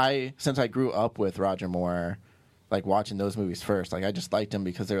I since I grew up with Roger Moore, like watching those movies first, like I just liked them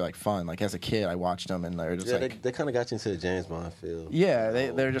because they're like fun. Like as a kid, I watched them and they're just Yeah, like they kind of got you into the James Bond field. yeah,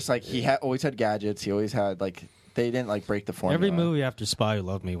 they're just like he always had gadgets. He always had like they didn't like break the formula. Every movie after Spy Who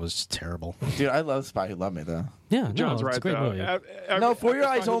Loved Me was just terrible. Dude, I love Spy Who Loved Me though. Yeah, John's no, right it's a great though. movie. No, For Your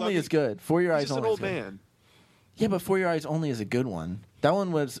After Eyes Spy Who Only Loved is Me, good. For Your He's Eyes just an Only old is good. man. Yeah, but For Your Eyes Only is a good one. That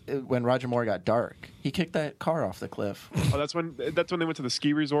one was when Roger Moore got dark. He kicked that car off the cliff. Oh, that's when they went to the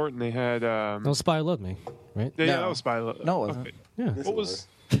ski resort and they had. No, Spy Who Loved Me, right? Yeah, No. that was Spy. No, it wasn't. Okay. Yeah. Yes, What it was?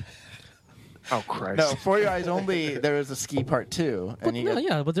 Oh Christ! No, For Your Eyes Only, there was a ski part too. And he No, got,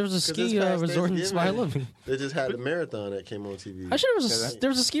 yeah, but there was a 'Cause ski this past resort in Spy Who Thanksgiving, Loved Me. They just had the marathon that came on TV. Actually, there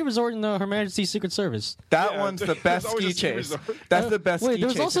was a ski resort in Her Majesty's Secret Service. that Yeah, one's the there's best always ski a ski chase. resort. That's the best Wait, ski there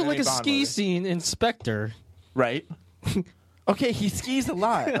was chase also in like any a Bond ski movie. scene in Spectre. Right? Okay, he skis a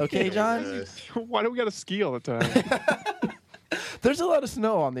lot. Okay, John? Yes. Why do we got to ski all the time? There's a lot of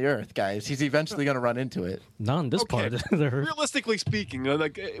snow on the Earth, guys. He's eventually going to run into it. Not in this part of the Earth. Realistically speaking,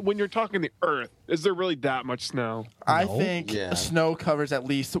 like when you're talking the Earth, is there really that much snow? I No. think Yeah. snow covers at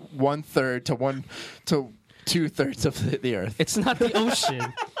least 1/3 to 2/3 of the Earth. It's not the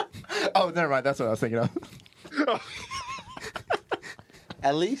ocean. Oh, never mind. That's what I was thinking of.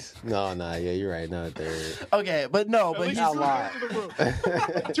 At least? No, yeah, you're right. Not there. Okay, but no, At but least he's a 2/3 of the world.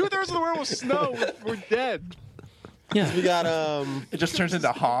 2/3 of the world was snow. We're dead. Yeah. We got it just turns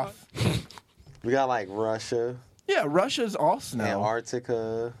into Hoth. we got like Russia, Yeah, Russia's all snow.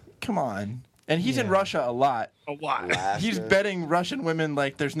 Antarctica, Come on. And he's in Yeah. Russia a lot. A lot. Alaska. He's betting Russian women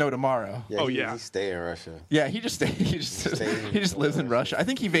like there's no tomorrow. Oh, he, yeah. He stay in Russia. Yeah, he just lives in Russia. I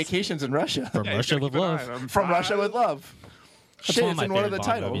think he vacations in Russia. From Yeah, you Russia gotta with keep an eye Love. on him. From Russia with Love. That's Shit, one it's of in my one of favorite the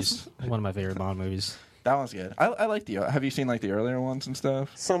Bond titles. movies. One of my favorite Bond movies. That one's good. I like the. Have you seen like the earlier ones and stuff?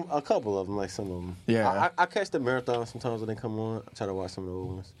 A couple of them, like some of them. Yeah. I catch the marathon sometimes when they come on. I try to watch some of the old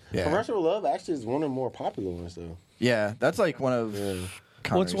ones. Yeah. Commercial Love actually is one of the more popular ones, though. Yeah, that's like one of.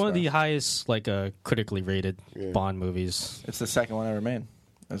 Well, it's one of the stuff. highest like critically rated Bond movies. It's the second one ever made.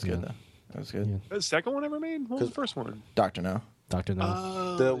 That was good though. That was good. Yeah. The second one ever made? What was the first one? Doctor No. Dr.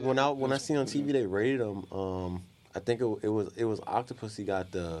 No. When I seen on TV they rated them. I think it was Octopussy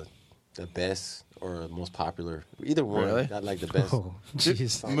got the best or most popular. Either one Really? got like the best. Oh,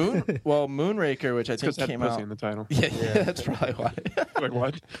 jeez. Moonraker, which I think Because came pussy out. in the title. Yeah, that's probably why. Like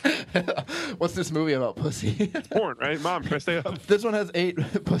what? What's this movie about pussy? Porn, right? Mom, try to stay up. This one has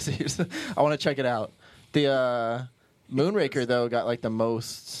 8 pussies. I want to check it out. The Moonraker though got like the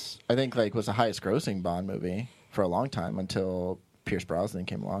most. I think like was the highest grossing Bond movie for a long time until Pierce Brosnan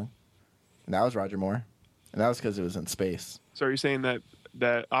came along, and that was Roger Moore, and that was because it was in space. So are you saying that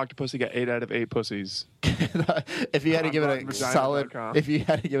Octopussy got 8 out of 8 pussies? If you had to give it a solid, Vagina.com. if you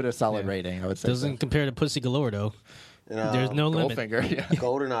had to give it a solid rating, I would say Doesn't compare to Pussy Galore though. And, There's no limit. Goldfinger. Yeah,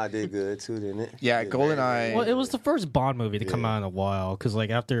 GoldenEye did good too, didn't it? yeah, Did GoldenEye. Well, it was the first Bond movie to come out in a while because like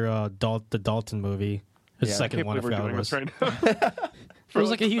after the Dalton movie, his Yeah, I I second can't one, I believe we're forgot what doing it was. this right now. There was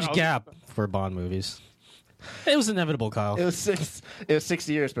like a huge gap for Bond movies. It was inevitable, Kyle. It was 6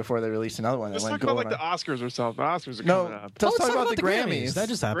 years before they released another one. Let's That talk went about like the GoldenEye. Oscars or something. The Oscars are No, coming up. let's talk about the Grammys. That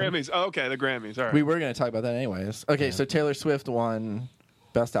just happened. Grammys. Oh, okay, the Grammys. All right. We were going to talk about that anyways. Okay, so Taylor Swift won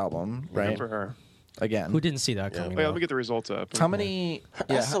Best Album, Good right? for her. Again. Who didn't see that coming? Wait, let though? me get the results up. How many?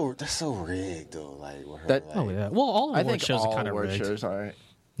 That's so rigged though. Like with her, That- like, Oh yeah. Well, all I award think shows all are kind of award rigged. shows are.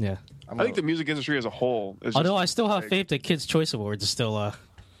 Yeah. I think the music industry as a whole is Although I just still have rigged. faith that Kids' Choice Awards is still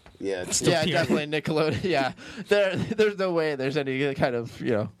yeah. yeah, here. definitely Nickelodeon. Yeah, there's no way there's any kind of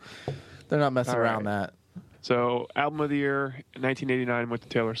they're not messing All around right. that. So, album of the year, 1989 went to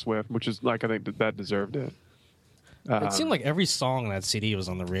Taylor Swift, which is like I think that deserved it. It seemed like every song on that CD was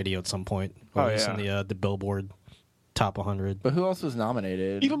on the radio at some point. Or Oh, at least yeah. in the Billboard Top 100. But who else was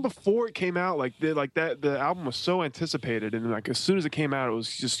nominated? Even before it came out, the album was so anticipated, and like as soon as it came out, it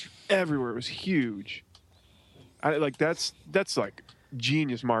was just everywhere. It was huge. That's like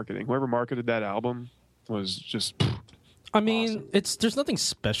genius marketing. Whoever marketed that album was just. I mean, there's nothing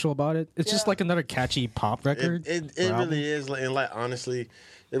special about it. It's just like another catchy pop record. It or album. really is, and like honestly,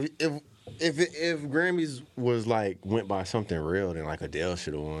 if Grammys was like went by something real, then like Adele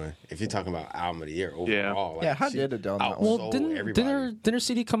should have won. If you're talking about album of the year overall, like, Yeah, how she did Adele not outsold win? Well, everybody. didn't her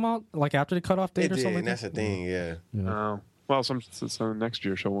CD come out like after the cutoff date It or did, something? and Like that's that? the thing. Yeah, Oh. Well, some next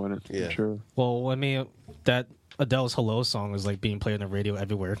year she'll win it. Yeah. I'm sure. Well, I mean, that Adele's "Hello" song was like being played on the radio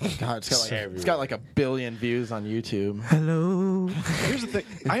everywhere. God, it's Everywhere. got like 1 billion views on YouTube. Hello. Here's the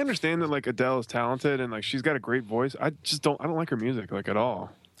thing. I understand that like Adele is talented and like she's got a great voice. I don't like her music like at all.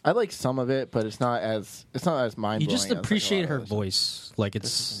 I like some of it, but it's not as mind blowing. You just appreciate her voice, like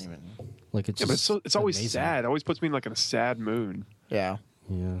it's Even, like it's. Yeah, but just it's always amazing. sad. It always puts me in like in a sad mood. yeah.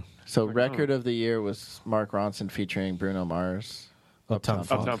 Yeah. So Like, record of the year was Mark Ronson featuring Bruno Mars. Uptown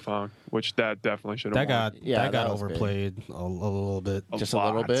Funk. Uptown Funk, which that definitely should have That won. got Yeah, that got that was big. overplayed a little bit. Just a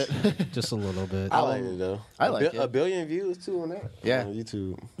little lot. bit. Just a little bit. I like it though. I like it. A billion views too on that. Yeah. on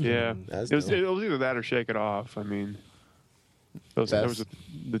YouTube. Yeah, That's it was dope. either that or Shake It Off. I mean, those Best.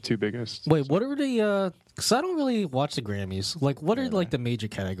 the two biggest. Wait, what are the? Because I don't really watch the Grammys. Like, what are like the major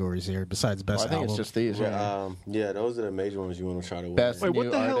categories here besides best Well, I think album? it's just these. Yeah. Yeah, those are the major ones you want to try to win. Best- Wait, what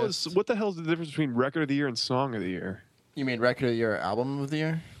New the hell artist. is the difference between record of the year and song of the year? You mean record of the year, or album of the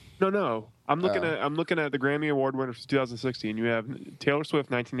year? No. I'm looking Oh. at the Grammy Award winners for 2016. You have Taylor Swift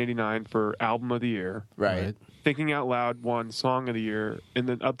 1989 for album of the year. Right. Thinking Out Loud won song of the year, and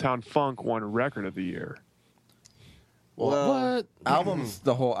then Uptown Funk won record of the year. What? Album's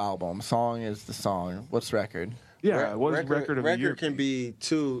the whole album. Song is the song. What's record? Yeah, what is record of the year? Record can be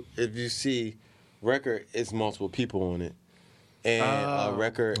two. If you see, record it's multiple people on it, and a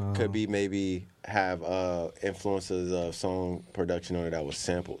record could be maybe have influences of song production on it that was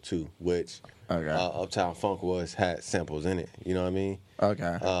sampled too, which Okay. Uptown Funk had samples in it. You know what I mean?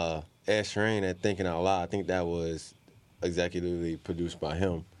 Okay. Ed Sheeran at Thinking Out Loud, I think that was executively produced by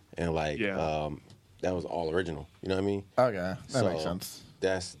him, and like that was all original. You know what I mean? Okay. That makes So, sense.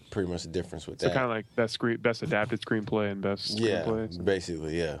 That's pretty much the difference with So that. kind of like best adapted screenplay and best yeah, screenplay.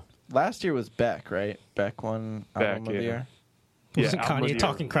 basically, yeah. Last year was Beck, right? Beck won album of the yeah. year. Wasn't album of the Kanye year.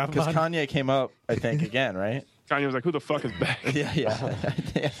 talking crap Because about it? Kanye came up, I think, again, right? Kanye was like, "Who the fuck is back?" Yeah.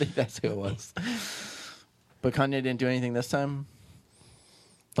 I think that's who it was. But Kanye didn't do anything this time?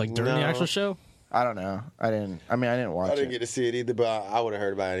 Like during the No. actual show? I don't know. I didn't watch I didn't it. get to see it either, but I would have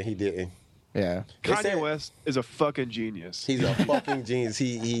heard about it. He didn't. Yeah. Kanye West is a fucking genius. He's a fucking genius.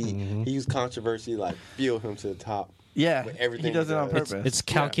 He used controversy like fuel him to the top. Yeah, With everything he does he it on does. purpose. It's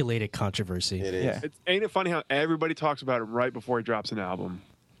calculated controversy. It is. Yeah. Ain't it funny how everybody talks about him right before he drops an album?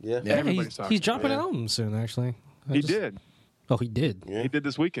 Yeah. Yeah, Everybody's talking he's about dropping it. an album soon, actually. He did. Oh, he did. Yeah. He did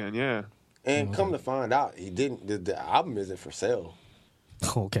this weekend. Yeah. And come to find out, he didn't. The album isn't for sale.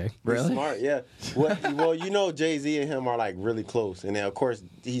 Okay. He's Really? smart, yeah. Well, you know, Jay-Z and him are like really close, and then of course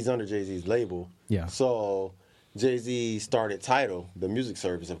he's under Jay-Z's label. Yeah. So Jay-Z started Tidal, the music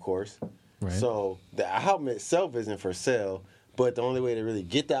service, of course. Right. So the album itself isn't for sale, but the only way to really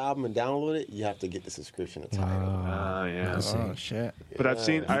get the album and download it, you have to get the subscription of Tidal. Yeah. Oh shit. But I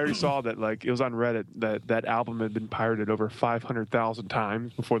already saw that, like, it was on Reddit that album had been pirated over 500,000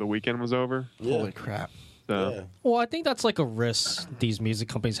 times before the weekend was over. Yeah. Holy crap. So, Yeah. Well, I think that's like a risk these music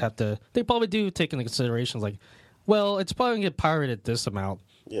companies have to. They probably do take into consideration, like, well, it's probably gonna get pirated this amount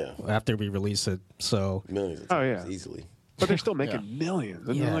Yeah. after we release it. So Millions of Oh, times, yeah. easily. but they're still making millions.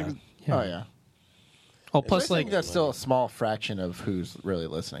 And they're yeah. like, Oh yeah. Oh, Plus, plus I like think that's still a small fraction of who's really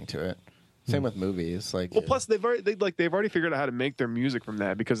listening to it. Same with movies. Like, well, plus they've already figured out how to make their music from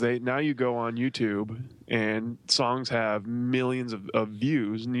that, because now you go on YouTube and songs have millions of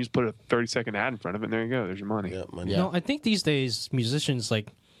views, and you just put a 30-second ad in front of it, and there you go. There's your money. Yeah, money. You know, I think these days musicians,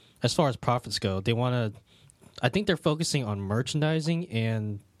 like, as far as profits go, they want to. I think they're focusing on merchandising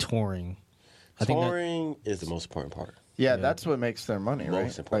and touring. I think that, Touring is the most important part. yeah, that's what makes their money, right?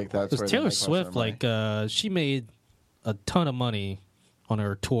 Most important Like that's where because they Taylor make most of their Swift, money. like, she made a ton of money on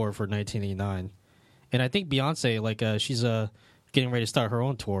her tour for 1989, and I think Beyonce, like, she's getting ready to start her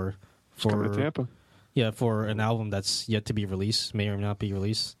own tour Coming to for Tampa. for an album that's yet to be released, may or may not be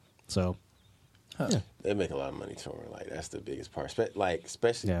released. So They make a lot of money touring. Like that's the biggest part.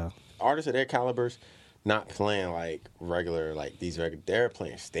 Especially Yeah. artists of their calibers, not playing like regular They're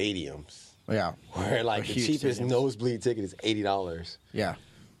playing stadiums Yeah, where like Or the huge cheapest stadiums. nosebleed ticket is $80. yeah.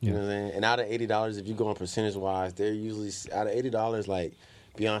 You know what I'm saying? And out of $80, if you go on percentage wise, they're usually out of $80, like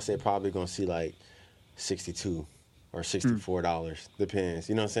Beyonce probably gonna see like $62 or $64. Depends.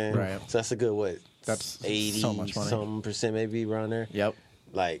 You know what I'm saying? Right. So that's a good what? That's 80 so much money. some percent maybe around there. Yep.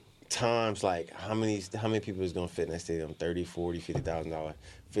 Like times like how many people is gonna fit in that stadium? 30, 40, $50,000,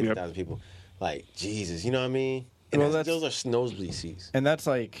 50,000 people. Like Jesus, you know what I mean? And Well, those are nosebleed seats. And that's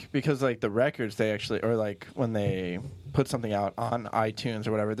like because like the records they actually or like when they put something out on iTunes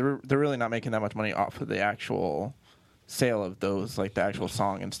or whatever, they're really not making that much money off of the actual sale of those, like the actual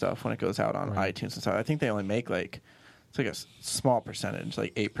song and stuff when it goes out on iTunes and stuff. I think they only make like it's like a small percentage,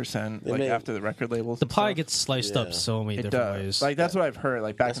 like 8%, like after the record labels. the and pie stuff. gets sliced up so many It different does. ways. Like that's what I've heard.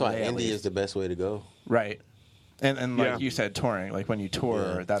 Like back That's in why the day, at indie least. is the best way to go. Right. And like Yeah. you said, touring. Like when you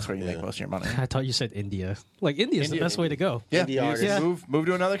tour, Yeah. that's where you make Yeah. most of your money. I thought you said India. Like India is the India. best way to go. Yeah, Indie you just artists. move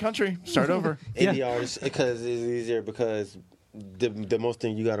to another country, start over. Indie artists because it's easier because the most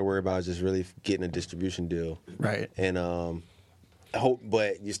thing you got to worry about is just really getting a distribution deal. Right. And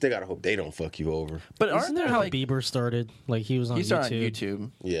but you still gotta hope they don't fuck you over. But Isn't aren't that there how like Bieber started? Like he was on he started YouTube. on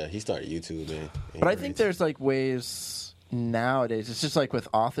YouTube? Yeah, he started YouTube, man. But I think there's like ways nowadays. It's just like with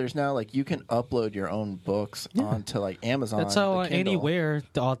authors now. Like you can upload your own books onto like Amazon. That's how the Kindle. Andy Weir,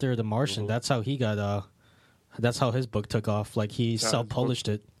 the author of The Martian, that's how he got. That's how his book took off. Like he self-published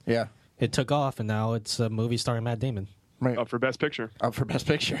it. Yeah. It took off, and now it's a movie starring Matt Damon. Right. Up for Best Picture. Up for Best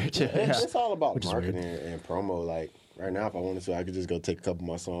Picture too. Yeah. It's all about Which is weird. marketing and promo. Like right now, if I wanted to, I could just go take a couple of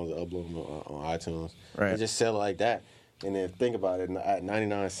my songs and upload them on iTunes Right. and just sell it like that. And then think about it, at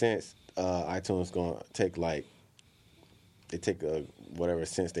 99 cents, iTunes gonna take like they take whatever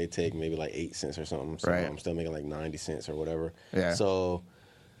cents they take, maybe like 8 cents or something. So Right. I'm still making like 90 cents or whatever. Yeah. So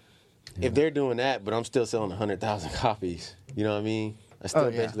if they're doing that, but I'm still selling 100,000 copies, you know what I mean? I still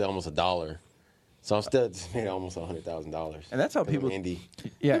basically almost $1. So I'm still made almost $100,000. And that's how 'Cause I'm people- indie.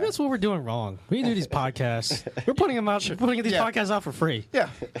 Yeah. Maybe that's what we're doing wrong. We do these podcasts. We're putting them out. We're putting these Yeah. podcasts out for free. Yeah.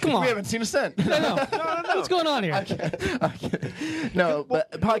 Come on. We haven't seen a cent. I know. What's going on here? No, but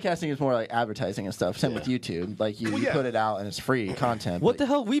podcasting is more like advertising and stuff. Same with YouTube. Like you put it out and it's free content. What but- the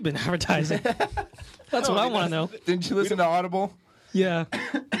hell have we been advertising? That's what I want to know. Didn't you listen to Audible? Yeah.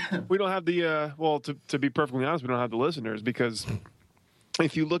 We don't have the to be perfectly honest, we don't have the listeners, because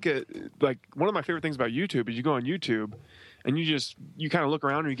if you look at, like, one of my favorite things about YouTube is you go on YouTube and you kind of look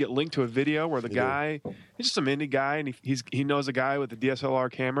around and you get linked to a video where the guy, he's just some indie guy, and he knows a guy with a DSLR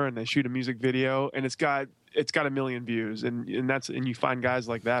camera, and they shoot a music video, and it's got 1 million views, and you find guys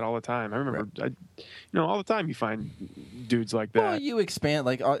like that all the time. I remember, all the time you find dudes like that. Well, you expand.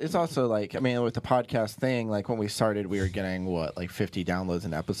 Like it's also like, I mean, with the podcast thing, like when we started, we were getting like 50 downloads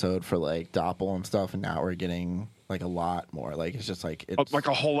an episode for like Doppel and stuff, and now we're getting like a lot more. Like it's just like Oh, like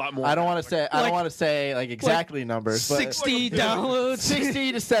a whole lot more. I don't want to say. I Like- don't want to say like exactly numbers. But 60 downloads.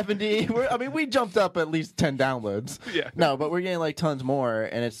 60 to 70. We jumped up at least 10 downloads. Yeah. No, but we're getting like tons more,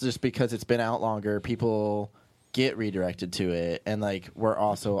 and it's just because it's been out longer. People get redirected to it, and like we're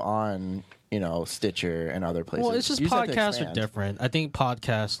also on Stitcher and other places. Well, it's just You just have to podcasts are expand. different. I think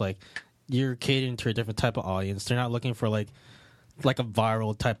podcasts, like, you're catering to a different type of audience. They're not looking for like a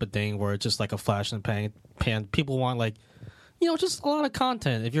viral type of thing where it's just like a flash in the pan. People want like, just a lot of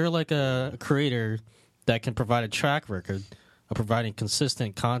content. If you're like a creator that can provide a track record of providing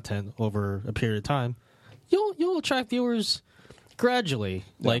consistent content over a period of time, you'll attract viewers gradually.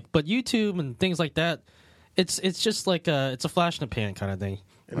 Yeah. Like, but YouTube and things like that, it's just like it's a flash in the pan kind of thing.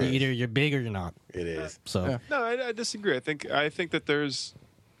 Where either you're big or you're not. It is. So Yeah. No, I disagree. I think that there's,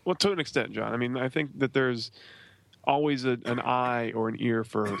 well, to an extent, John. I mean, I think that there's always an eye or an ear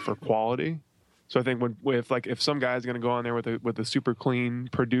for quality. So I think if some guy's going to go on there with a super clean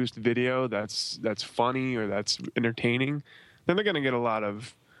produced video that's funny or that's entertaining, then they're going to get a lot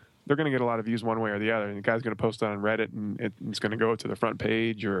of views one way or the other. And the guy's going to post it on Reddit and it's going to go to the front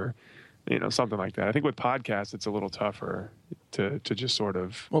page or something like that. I think with podcasts it's a little tougher to just sort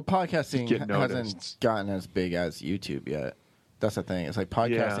of podcasting get hasn't noticed. gotten as big as YouTube yet. That's the thing. It's like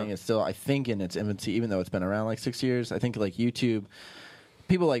podcasting is still, I think, in its infancy, even though it's been around like 6 years. I think like YouTube,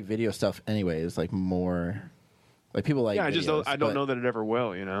 people like video stuff anyways, like more, like people like videos, I don't know that it ever will,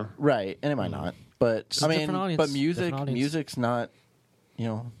 Right, and it might not. But Just I a mean, different audience, but different audience. music's not,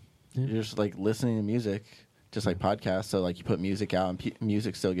 you're just like listening to music, just like podcasts. So like you put music out and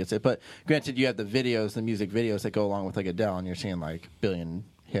music still gets it. But granted, you have the music videos that go along with like Adele, and you're seeing like billion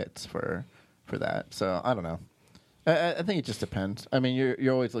hits for that. So I don't know. I think it just depends. I mean,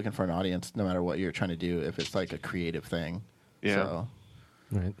 you're always looking for an audience, no matter what you're trying to do. If it's like a creative thing, Yeah. So,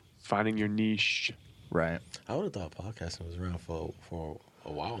 right. Finding your niche. right. I would have thought podcasting was around for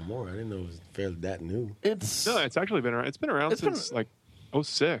a while more. I didn't know it was fairly that new. It's Actually been around. It's been around since like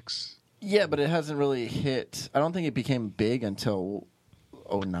 06. yeah, but it hasn't really hit. I don't think it became big until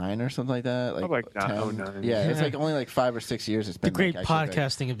 09 or something like that. Like, Like 10. 09. Yeah, it's like only like 5 or 6 years. It's The been great like, actually big.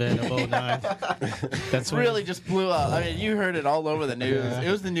 podcasting event of 09. That's when- Really just blew up. I mean, you heard it all over the news.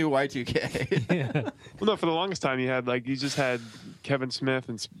 It was the new Y2K. Yeah. Well, no, for the longest time you just had Kevin Smith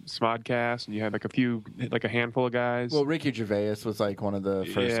and Smodcast, and you had like a handful of guys. Well, Ricky Gervais was like one of the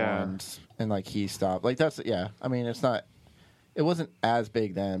first Yeah. ones, and like he stopped. Like that's I mean, it wasn't as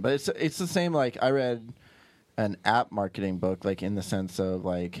big then, but it's the same. Like I read an app marketing book, like in the sense of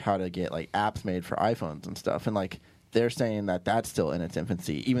like how to get like apps made for iPhones and stuff, and like they're saying that that's still in its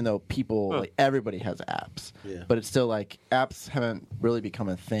infancy, even though people like everybody has apps, but it's still like apps haven't really become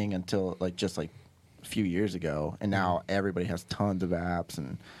a thing until like just like a few years ago, and now everybody has tons of apps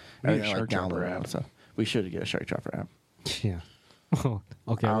and everything like download app. So we should get a Shark Dropper app. Yeah. Okay,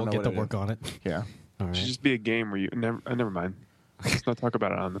 I don't we'll know get what to it work is. on it. Yeah. All It should right. just be a game where you never mind. Let's not talk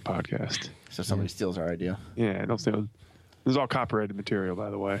about it on the podcast. So somebody steals our idea. Yeah, don't say this is all copyrighted material, by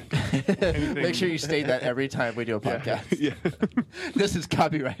the way. Make sure you state that every time we do a podcast. Yeah. This is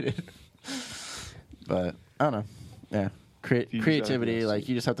copyrighted. But I don't know. Yeah, creativity. ideas. Like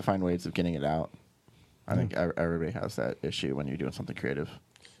you just have to find ways of getting it out. I think everybody has that issue when you're doing something creative.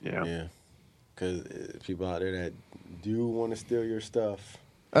 Yeah. Yeah. Because people out there that do want to steal your stuff,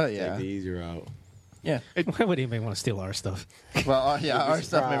 Oh take yeah, the easier route. yeah. Why would anybody want to steal our stuff? Well, yeah, our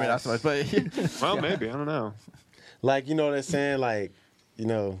stuff maybe not so much, but Well, maybe I don't know. Like, they're saying, like,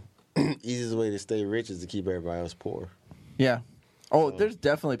 easiest way to stay rich is to keep everybody else poor. yeah. Oh, there's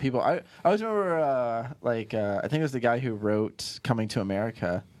definitely people. I always remember, I think it was the guy who wrote Coming to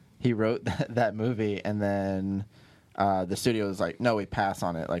America. He wrote that movie, and then the studio was like, "No, we pass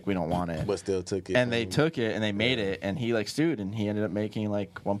on it. Like, we don't want it." But still took it. And they took it and they made it, and he like sued, and he ended up making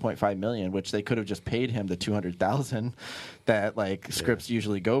like 1.5 million, which they could have just paid him the 200,000 that like scripts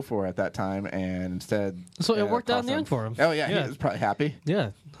usually go for at that time, and instead. So it worked out in cost the him- end for him. Oh yeah, Yeah. he was probably happy.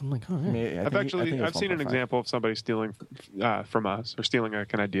 Yeah. I'm like, all I right. mean, I I've think it was seen an 1.5. example of somebody stealing from us or stealing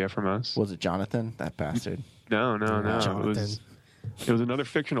like an idea from us. Was it Jonathan? That bastard. No. Jonathan. It was another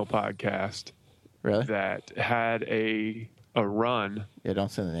fictional podcast Really? that had a run. Yeah,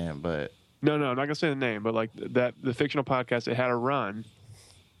 don't say the name, but No, I'm not gonna say the name, but like the fictional podcast, it had a run,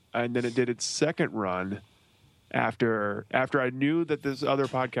 and then it did its second run after I knew that this other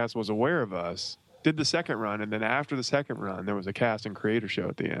podcast was aware of us. Did the second run, and then after the second run, there was a cast and creator show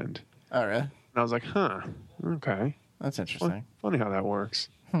at the end. all right, And I was like, huh, okay. that's interesting. Funny how that works.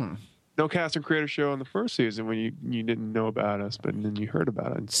 No cast and creator show in the first season when you didn't know about us, but then you heard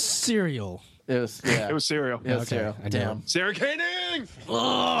about it. Cereal. It was It was Serial. Yeah, Okay, Serial. I know. Damn. Sarah Koenig! Oh,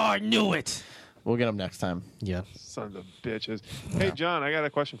 I knew it. We'll get them next time. Yeah. Sons of bitches. Hey, John, I got a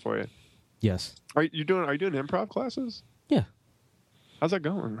question for you. Yes. Are you doing improv classes? Yeah. How's that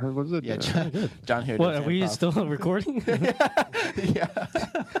going? What is it? Yeah, John here. What, does are we improv. still recording? Yeah.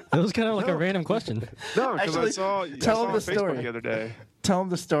 That was kind of like a random question. No, because I Actually, saw tell him on the Facebook story. the other day. Tell him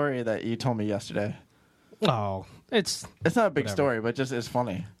the story that you told me yesterday. Oh, it's It's not a big Whatever. story, but just it's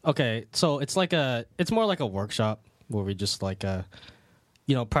funny. okay. So it's more like a workshop where we just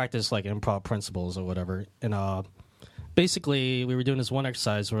practice like improv principles or whatever. And basically we were doing this one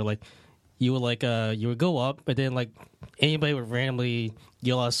exercise where like you would go up, but then like anybody would randomly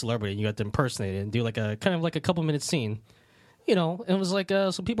yell out a celebrity, and you had to impersonate it and do like a kind of like a couple minute scene. You know, and it was like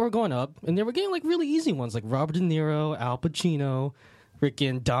so people were going up and they were getting like really easy ones like Robert De Niro, Al Pacino,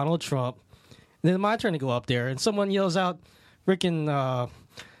 freaking Donald Trump. And then my turn to go up there and someone yells out freaking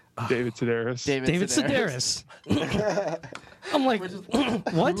David Sedaris. David Sedaris. I'm like,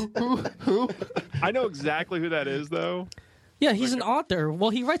 what? Who? I know exactly who that is, though. Yeah, he's an author.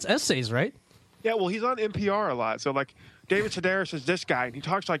 Well, he writes essays, right? Yeah, well, he's on NPR a lot. So, like, David Sedaris is this guy, and he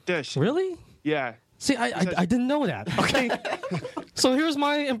talks like this. Really? Yeah. See, I didn't know that. Okay. So here's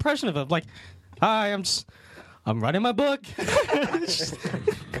my impression of him. Like, hi, I'm writing my book.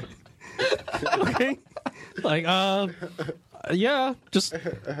 Okay. Like, yeah, just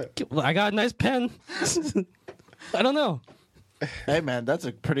I got a nice pen. I don't know. Hey man, that's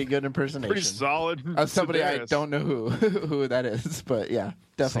a pretty good impersonation. Pretty solid. Of somebody I Sedaris. don't know who that is, but yeah,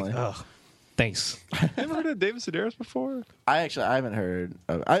 It's definitely. like, oh, thanks. You ever heard of David Sedaris before? I haven't heard.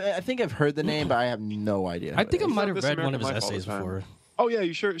 I think I've heard the name, but I have no idea. I think I He's might on have This read one of American his Life all the essays time. before. Oh, yeah,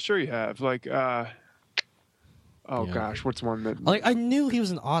 you sure you have. Like, Yeah. gosh, what's one that... Like, I knew he was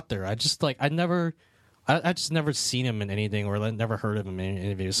an author. I just like I just never seen him in anything or never heard of him in any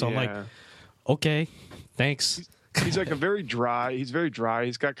interviews. So I'm like, Yeah. okay, thanks. He's like he's very dry.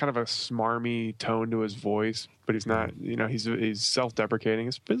 He's got kind of a smarmy tone to his voice, but he's not, he's self-deprecating.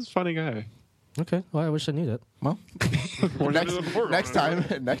 He's a funny guy. Okay, well, I wish I knew that. Well, We're next, gonna do it before. next time.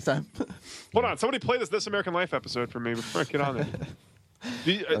 Next time. Hold on, somebody play this American Life episode for me before I get on it.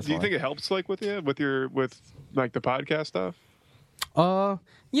 Do you That's fine. think it helps, like, with like the podcast stuff?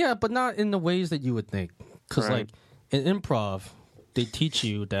 Yeah, but not in the ways that you would think. Because Right. like in improv, they teach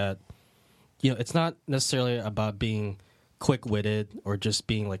you that it's not necessarily about being quick-witted or just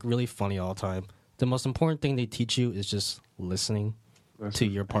being like really funny all the time. The most important thing they teach you is just listening to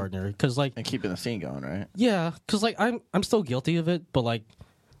your partner. Because like And keeping the scene going, right? yeah, because like I'm still guilty of it, but like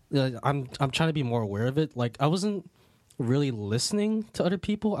I'm trying to be more aware of it. Like I wasn't really listening to other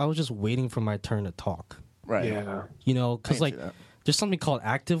people. I was just waiting for my turn to talk. Right. Yeah. Because I can like see that. there's something called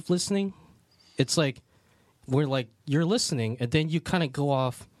active listening. It's like where like you're listening and then you kind of go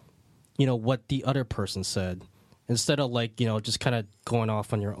off, what the other person said instead of like just kind of going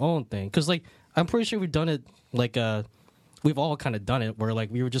off on your own thing. Because like I'm pretty sure we've done it like we've all kind of done it where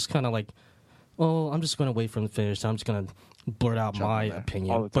like we were just kind of like, oh, I'm just going to wait for them to finish. I'm just going to blurt out my in there. All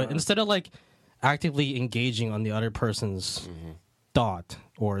opinion. the But time. instead of like actively engaging on the other person's thought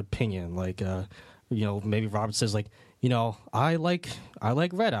or opinion, like maybe Robert says like, I like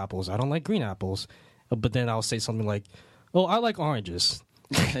red apples. I don't like green apples. But then I'll say something like, oh, I like oranges.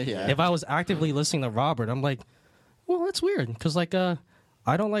 Yeah. If I was actively listening to Robert, I'm like, well, that's weird because like I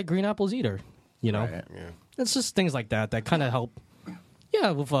don't like green apples either. Right. Yeah. It's just things like that kind of help.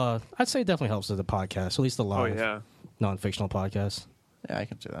 Yeah, with I'd say it definitely helps with the podcast, at least the Oh live yeah. non-fictional podcast. Yeah, I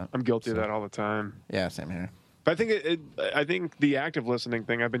can see that. I'm guilty of that all the time. Yeah, same here. But I think I think the active listening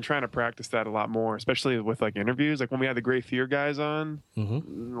thing, I've been trying to practice that a lot more, especially with like interviews. Like when we had the Great Fear guys on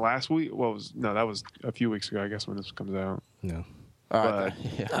last week. That was a few weeks ago, I guess, when this comes out. No. Yeah.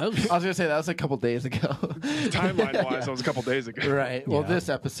 I was gonna say that was a couple days ago. Timeline wise, that was a couple days ago. Right. Well, Yeah. this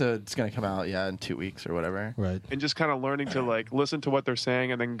episode's gonna come out in 2 weeks or whatever. Right. And just kind of learning to like listen to what they're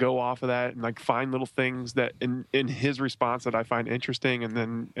saying and then go off of that and like find little things that in his response that I find interesting and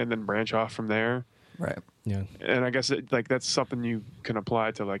then branch off from there. Right. Yeah. And I guess that's something you can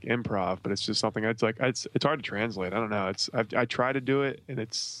apply to like improv, but it's just something it's hard to translate. I don't know. I try to do it and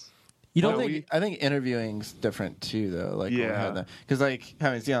it's. You I don't think I think interviewing's different too, though. Like, Yeah. because like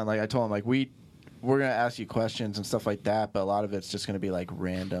having Zion, like I told him, like we're gonna ask you questions and stuff like that, but a lot of it's just gonna be like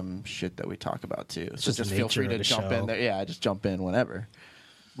random shit that we talk about too. So just feel free nature to of the jump show. in there. Yeah, just jump in whenever.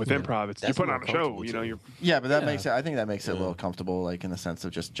 With improv, you're That's putting more on a show. comfortable, You know, too. you're Yeah, but that Yeah. makes it. I think that makes it a little comfortable, like in the sense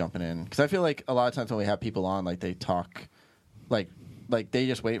of just jumping in. Because I feel like a lot of times when we have people on, like they talk, like they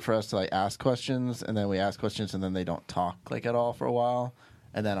just wait for us to like ask questions, and then we ask questions, and then they don't talk like at all for a while,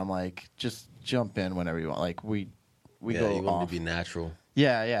 and then I'm like, just jump in whenever you want. Like we You go want off. to be natural.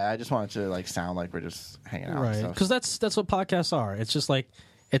 Yeah. I just want it to like sound like we're just hanging out. Right. And Because stuff. that's what podcasts are. It's just like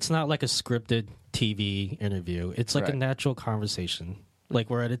It's not like a scripted TV interview. It's like a natural conversation. Like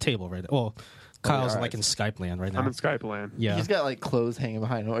we're at a table right now. Well, Kyle's like in Skype land right now. I'm in Skype land. Yeah. He's got like clothes hanging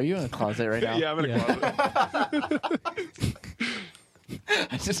behind him. Are you in a closet right now? Yeah, I'm in a closet.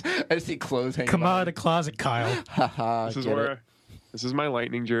 I just see clothes hanging. Come behind out of the closet, Kyle. Haha. This is my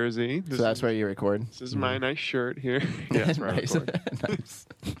Lightning jersey. So that's where you record. This is my nice shirt here. Yeah, that's where nice. I record. Nice.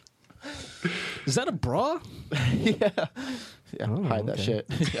 Is that a bra? Yeah. Oh, hide that shit.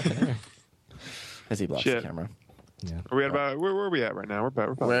 Yeah. As he blocks the camera. Yeah. Are we at about where are we at right now?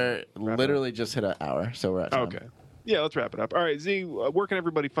 We're literally just hit an hour, so we're at time. Okay. Yeah, let's wrap it up. All right, Z, where can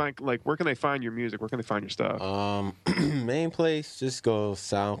everybody find? Like, where can they find your music? Where can they find your stuff? Main place, just go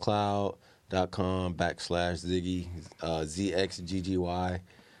SoundCloud.com/Ziggy, ZXGGY.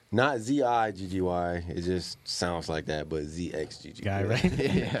 Not ZIGGY. It just sounds like that, but ZXGGY. Guy,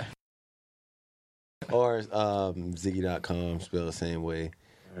 right? Yeah. Or Ziggy.com, spelled the same way.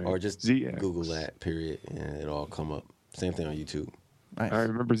 Right. Or just ZX. Google that, period, and it'll all come up. Same thing on YouTube. Nice. All right,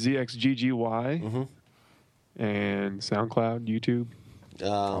 remember ZXGGY Mm-hmm. and SoundCloud, YouTube.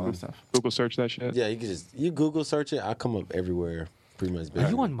 All that stuff. Google search that shit. Yeah, you Google search it. I come up everywhere, pretty much. Are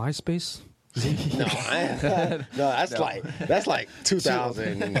you on MySpace? No, that's like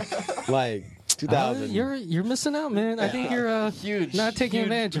 2000, like 2000. You're missing out, man. I think you're Huge. not taking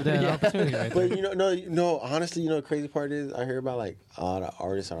advantage of that opportunity. Right But there. no. Honestly, the crazy part is I hear about like all the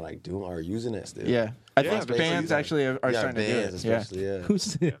artists are like using that still. Yeah. I Yeah, think basically, bands actually are starting to do it. especially. Yeah.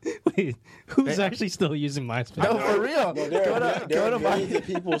 Who's actually still using MySpace? No, for real. There are to millions of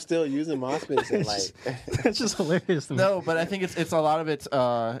people still using MySpace and like. That's just hilarious to me. No, but I think it's a lot of it's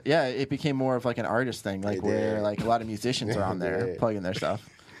it became more of like an artist thing, like It where did. like a lot of musicians are on there did. plugging their stuff.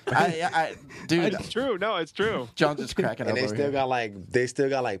 Dude, It's true. No, it's true. John's just cracking And up they over still here.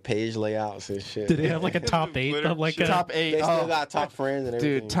 got like page layouts and shit. Do they have like a top 8 of like a Top 8. They still Oh, got top friends and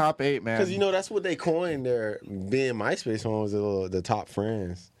everything. dude, top 8, man. Because that's what they coined their being MySpace on was the top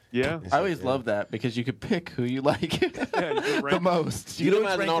friends. Yeah. I always loved that because you could pick who you like Yeah, you could the rank- most. You could can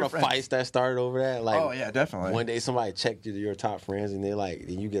always imagine rank all your the friends. fights that started over that. Like, Oh yeah, definitely. one day somebody checked your top friends and then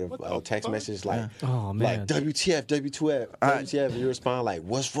you get a text message like, Oh man. like WTF, WTF, and you respond like,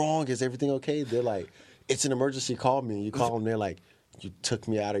 what's wrong? Is everything okay? They're like, it's an emergency. Call me. You call them. They're like, you took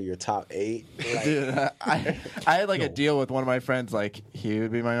me out of your top 8. Like, Dude, I had like a deal with one of my friends. Like he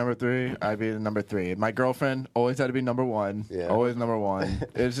would be my number 3, I'd be the number 3. My girlfriend always had to be number 1. Yeah. Always number 1.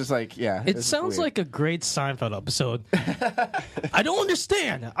 It's just like It it's sounds weird. like a great Seinfeld episode. I don't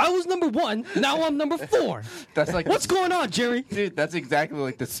understand. I was number 1. Now I'm number 4. That's like What's going on, Jerry? Dude, that's exactly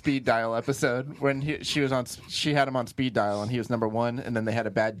like the speed dial episode when she had him on speed dial and he was number 1, and then they had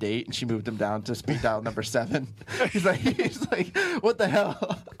a bad date and she moved him down to speed dial number 7. He's like, what the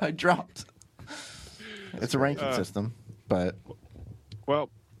hell? I dropped. It's a ranking system, but Well,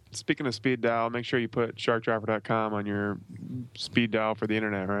 speaking of speed dial, make sure you put sharkdriver.com on your speed dial for the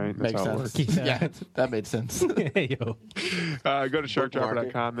internet, right? That's makes how it sense. works. Yeah. Yeah, that made sense. Hey, yo. Go to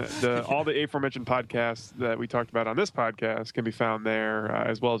sharkdriver.com. All the aforementioned podcasts that we talked about on this podcast can be found there,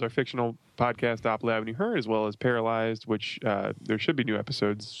 as well as our fictional podcast, Doppler Avenue Heard, as well as Paralyzed, which there should be new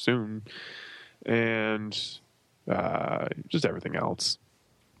episodes soon, and just everything else.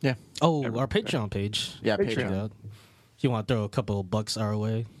 Yeah. Oh, our Patreon page. Yeah, Check Patreon. it out. If you want to throw a couple of bucks our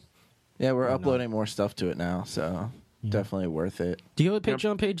way. Yeah, we're uploading more stuff to it now, so definitely worth it. Do you have a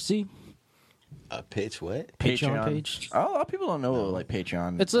Patreon page, Z? a pitch what? Patreon page? Oh, a lot of people don't know like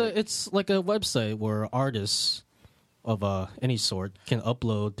Patreon. It's like a website where artists of any sort can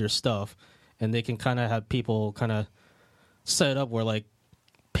upload their stuff, and they can kind of have people kind of set it up where like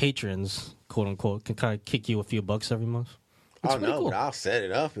patrons, quote unquote, can kind of kick you a few bucks every month. It's Oh pretty no, cool. but I'll set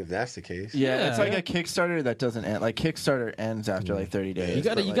it up if that's the case. Yeah, it's like Yeah. a Kickstarter that doesn't end. Like Kickstarter ends after like 30 days. You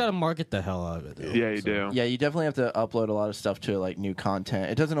but, like, gotta market the hell out of it. Though. Yeah, you do. Yeah, you definitely have to upload a lot of stuff to like new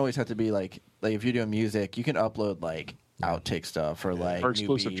content. It doesn't always have to be like if you're doing music, you can upload like outtake stuff or like Or new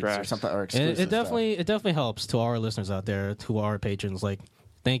exclusive beats or tracks. something or And exclusive it definitely helps to our listeners out there who are patrons. Like,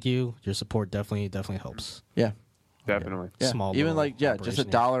 thank you. Your support definitely helps. stuff. Yeah. Definitely. Yeah. Small Even little like just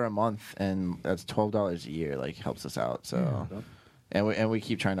operation. $1 a month, and that's $12 a year. Like helps us out. So, and we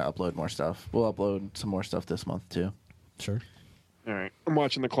keep trying to upload more stuff. We'll upload some more stuff this month too. Sure. All right. I'm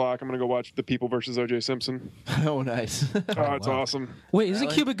watching the clock. I'm going to go watch The People versus O.J. Simpson. Oh, nice. Oh, it's wow. awesome. Wait, isn't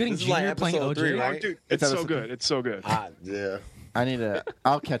Really? Cuba Gooding This is Jr. like playing episode OJ? 3, right? Oh, dude, It's it's so episode- good. It's so good. Yeah. I need to.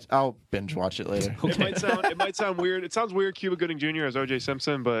 I'll binge watch it later. It might sound weird. It sounds weird, Cuba Gooding Jr. as O.J.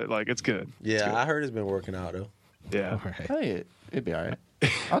 Simpson, but like it's good. Yeah, I heard it's been working out though. Yeah. All right. Hey, it'd be all right. I'll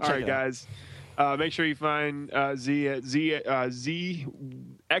All check right, it out. guys. Make sure you find Z at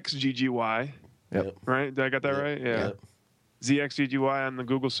ZXGGY. Yep. Right? Did I get that right? Yeah. Yep. ZXGGY on the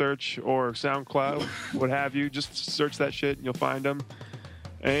Google search or SoundCloud, what have you. Just search that shit and you'll find them.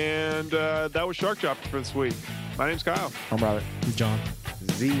 And that was Shark Drop for this week. My name's Kyle. I'm Robert. I'm John.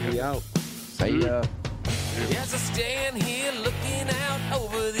 Z, we out. See ya. As I stand here looking out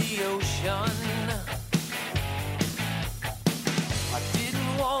over the ocean, I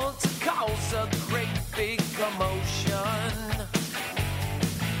didn't want to cause a great big commotion.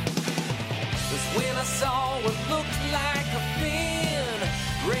 'Cause when I saw what looked like a fin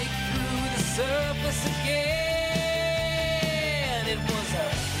break through the surface again, it was a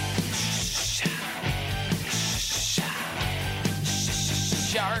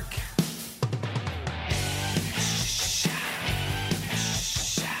shark.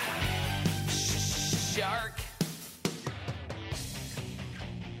 Shark.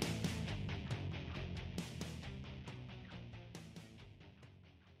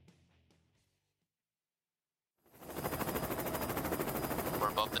 We're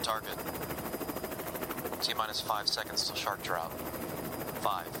above the target. T-minus 5 seconds till shark drop.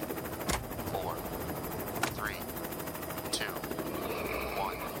 5, 4, 3, 2,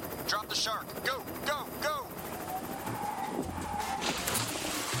 1. Drop the shark. Go, go, go!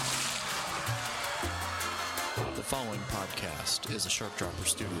 The following podcast is a Shark Dropper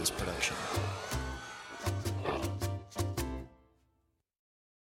Studios production.